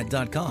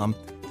SubaruofGwinnett.com,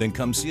 then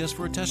come see us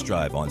for a test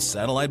drive on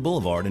Satellite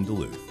Boulevard in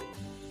Duluth.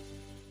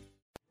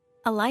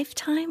 A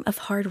lifetime of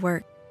hard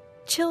work,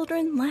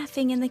 children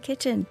laughing in the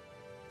kitchen,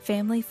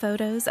 family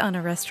photos on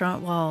a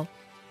restaurant wall,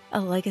 a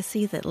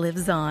legacy that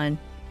lives on.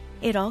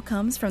 It all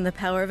comes from the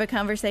power of a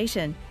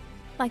conversation,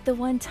 like the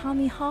one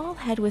Tommy Hall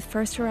had with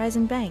First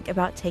Horizon Bank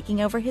about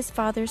taking over his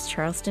father's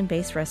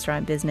Charleston-based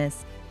restaurant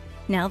business.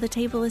 Now the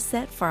table is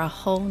set for a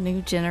whole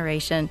new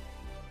generation.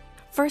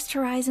 First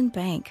Horizon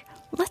Bank.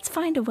 Let's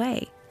find a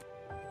way.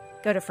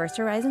 Go to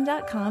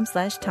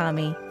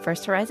firsthorizon.com/Tommy.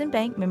 First Horizon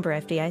Bank, member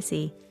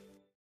FDIC.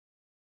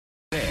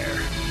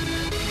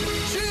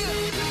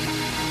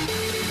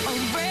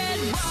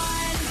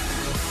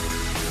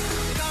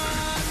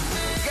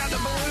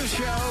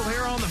 Show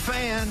here on The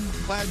Fan.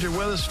 Glad you're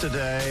with us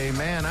today.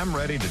 Man, I'm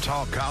ready to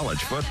talk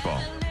college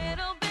football.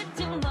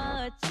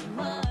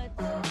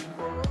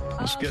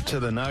 Let's get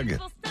to the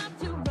nugget.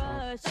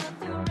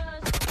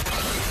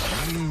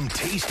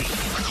 Tasty.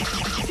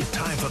 It's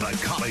time for the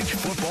College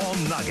Football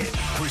Nugget.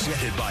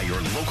 Presented by your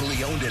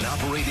locally owned and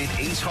operated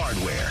Ace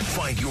Hardware.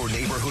 Find your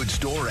neighborhood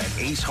store at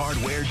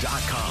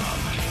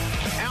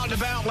acehardware.com. Out and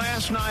about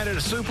last night at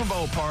a Super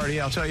Bowl party,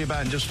 I'll tell you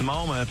about in just a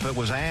moment, but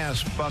was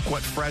asked, Buck,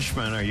 what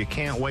freshman are you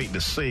can't wait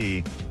to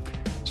see?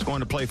 It's going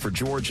to play for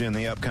Georgia in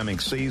the upcoming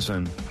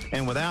season.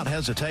 And without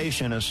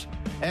hesitation is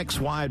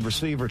ex-wide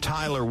receiver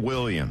Tyler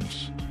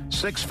Williams.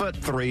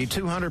 6'3",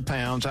 200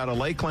 pounds, out of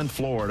Lakeland,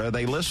 Florida.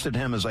 They listed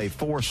him as a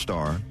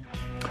 4-star.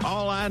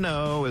 All I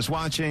know is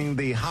watching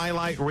the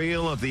highlight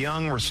reel of the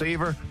young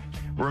receiver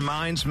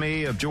reminds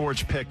me of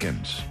George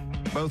Pickens,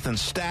 both in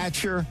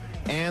stature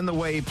and the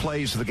way he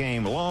plays the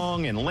game.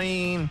 Long and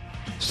lean,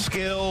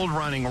 skilled,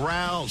 running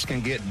routes,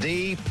 can get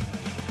deep.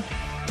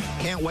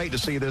 Can't wait to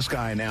see this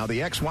guy now.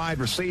 The ex-wide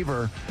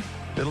receiver,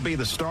 it'll be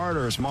the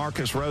starters,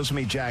 Marcus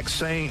Rosemy, Jack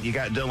Saint. You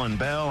got Dylan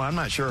Bell. I'm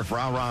not sure if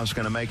Ra is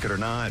going to make it or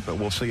not, but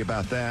we'll see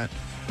about that.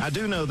 I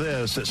do know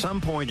this. At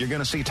some point, you're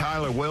going to see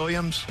Tyler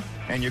Williams,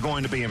 and you're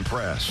going to be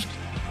impressed.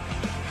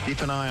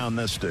 Keep an eye on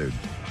this dude.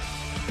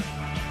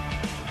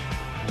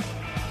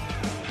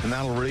 And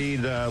that'll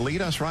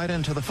lead us right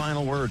into the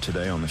final word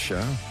today on the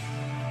show.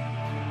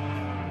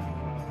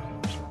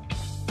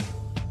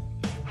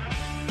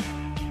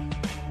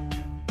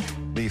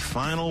 The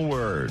final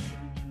word,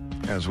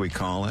 as we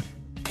call it.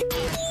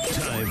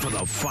 Time for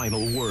the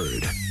final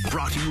word.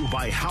 Brought to you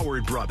by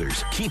Howard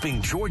Brothers,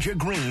 keeping Georgia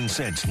green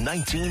since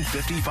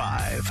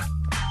 1955.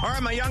 All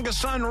right, my youngest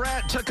son,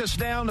 Rhett, took us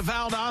down to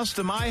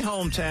Valdosta, my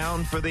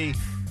hometown, for the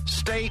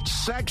state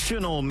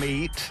sectional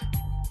meet.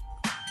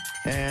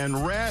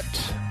 And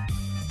Rhett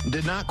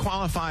did not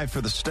qualify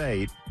for the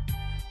state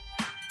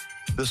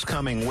this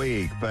coming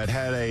week, but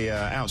had a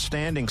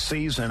outstanding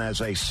season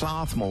as a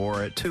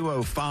sophomore at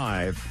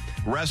 205,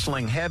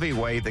 wrestling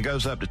heavyweight that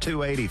goes up to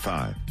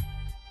 285.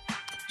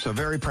 So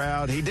very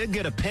proud. He did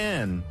get a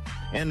pin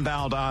in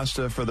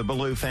Valdosta for the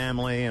Ballou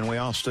family, and we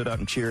all stood up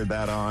and cheered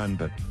that on.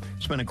 But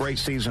it's been a great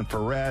season for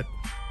Rhett.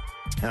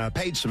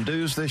 Paid some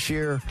dues this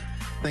year.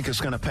 I think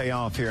it's going to pay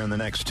off here in the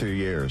next 2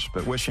 years.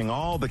 But wishing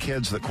all the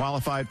kids that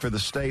qualified for the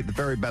state the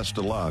very best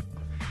of luck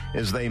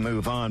as they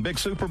move on. Big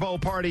Super Bowl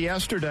party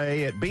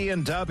yesterday at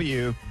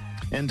B&W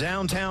in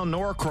downtown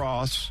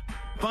Norcross.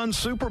 Fun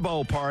Super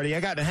Bowl party.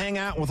 I got to hang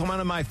out with one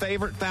of my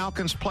favorite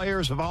Falcons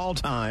players of all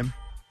time,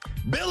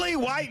 Billy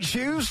White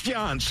Shoes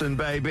Johnson,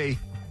 baby.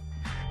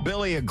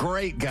 Billy, a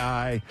great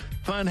guy.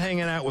 Fun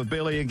hanging out with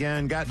Billy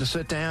again. Got to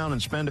sit down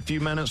and spend a few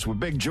minutes with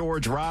Big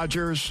George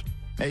Rogers,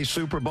 a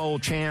Super Bowl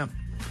champ.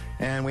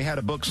 And we had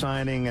a book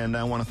signing, and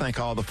I want to thank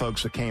all the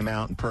folks that came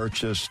out and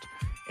purchased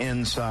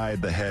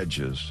Inside the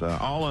Hedges.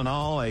 All in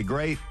all, a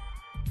great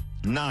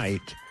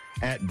night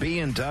at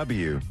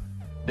B&W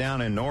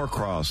down in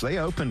Norcross. They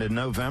opened in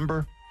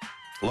November,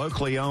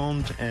 locally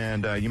owned,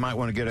 and you might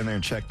want to get in there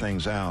and check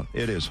things out.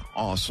 It is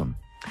awesome.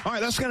 All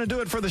right, that's going to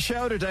do it for the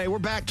show today. We're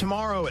back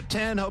tomorrow at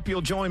 10. Hope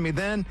you'll join me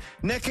then.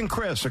 Nick and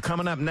Chris are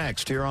coming up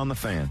next here on The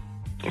Fan.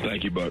 Well,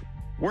 thank you, Buck.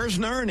 Where's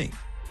Nerney?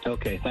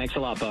 Okay, thanks a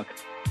lot, Buck.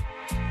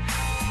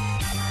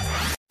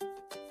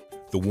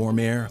 The warm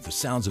air, the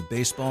sounds of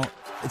baseball,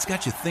 it's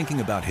got you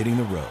thinking about hitting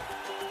the road.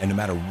 And no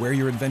matter where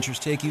your adventures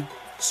take you,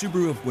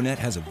 Subaru of Gwinnett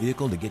has a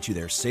vehicle to get you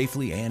there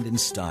safely and in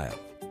style.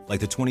 Like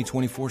the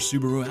 2024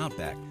 Subaru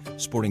Outback,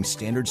 sporting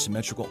standard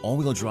symmetrical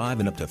all-wheel drive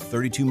and up to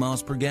 32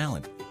 miles per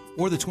gallon.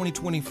 Or the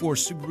 2024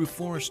 Subaru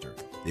Forester,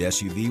 the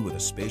SUV with a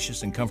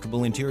spacious and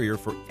comfortable interior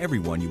for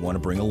everyone you want to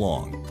bring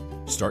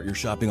along. Start your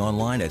shopping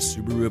online at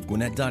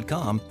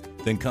SubaruofGwinnett.com,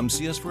 then come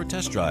see us for a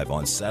test drive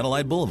on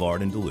Satellite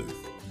Boulevard in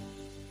Duluth.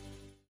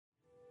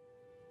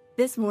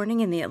 This morning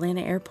in the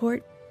Atlanta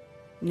airport,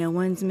 no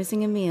one's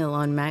missing a meal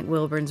on Mac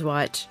Wilburn's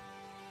watch.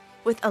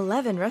 With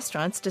 11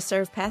 restaurants to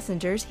serve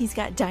passengers, he's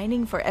got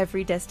dining for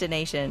every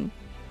destination.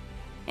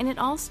 And it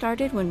all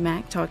started when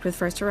Mac talked with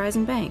First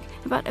Horizon Bank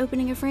about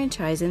opening a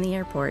franchise in the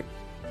airport.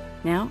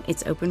 Now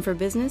it's open for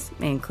business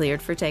and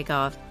cleared for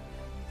takeoff.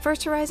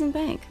 First Horizon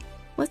Bank.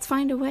 Let's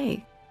find a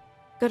way.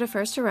 Go to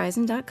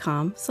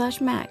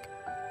firsthorizon.com/Mac.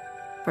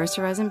 First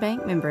Horizon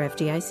Bank, member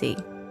FDIC.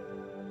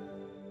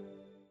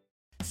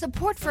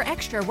 Support for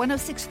Extra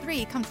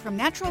 106.3 comes from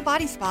Natural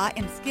Body Spa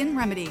and Skin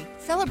Remedy,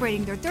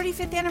 celebrating their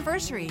 35th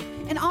anniversary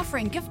and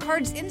offering gift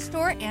cards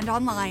in-store and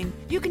online.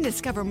 You can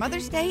discover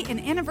Mother's Day and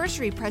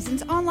anniversary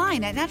presents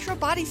online at Natural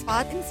Body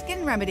Spa and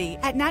Skin Remedy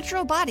at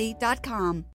naturalbody.com.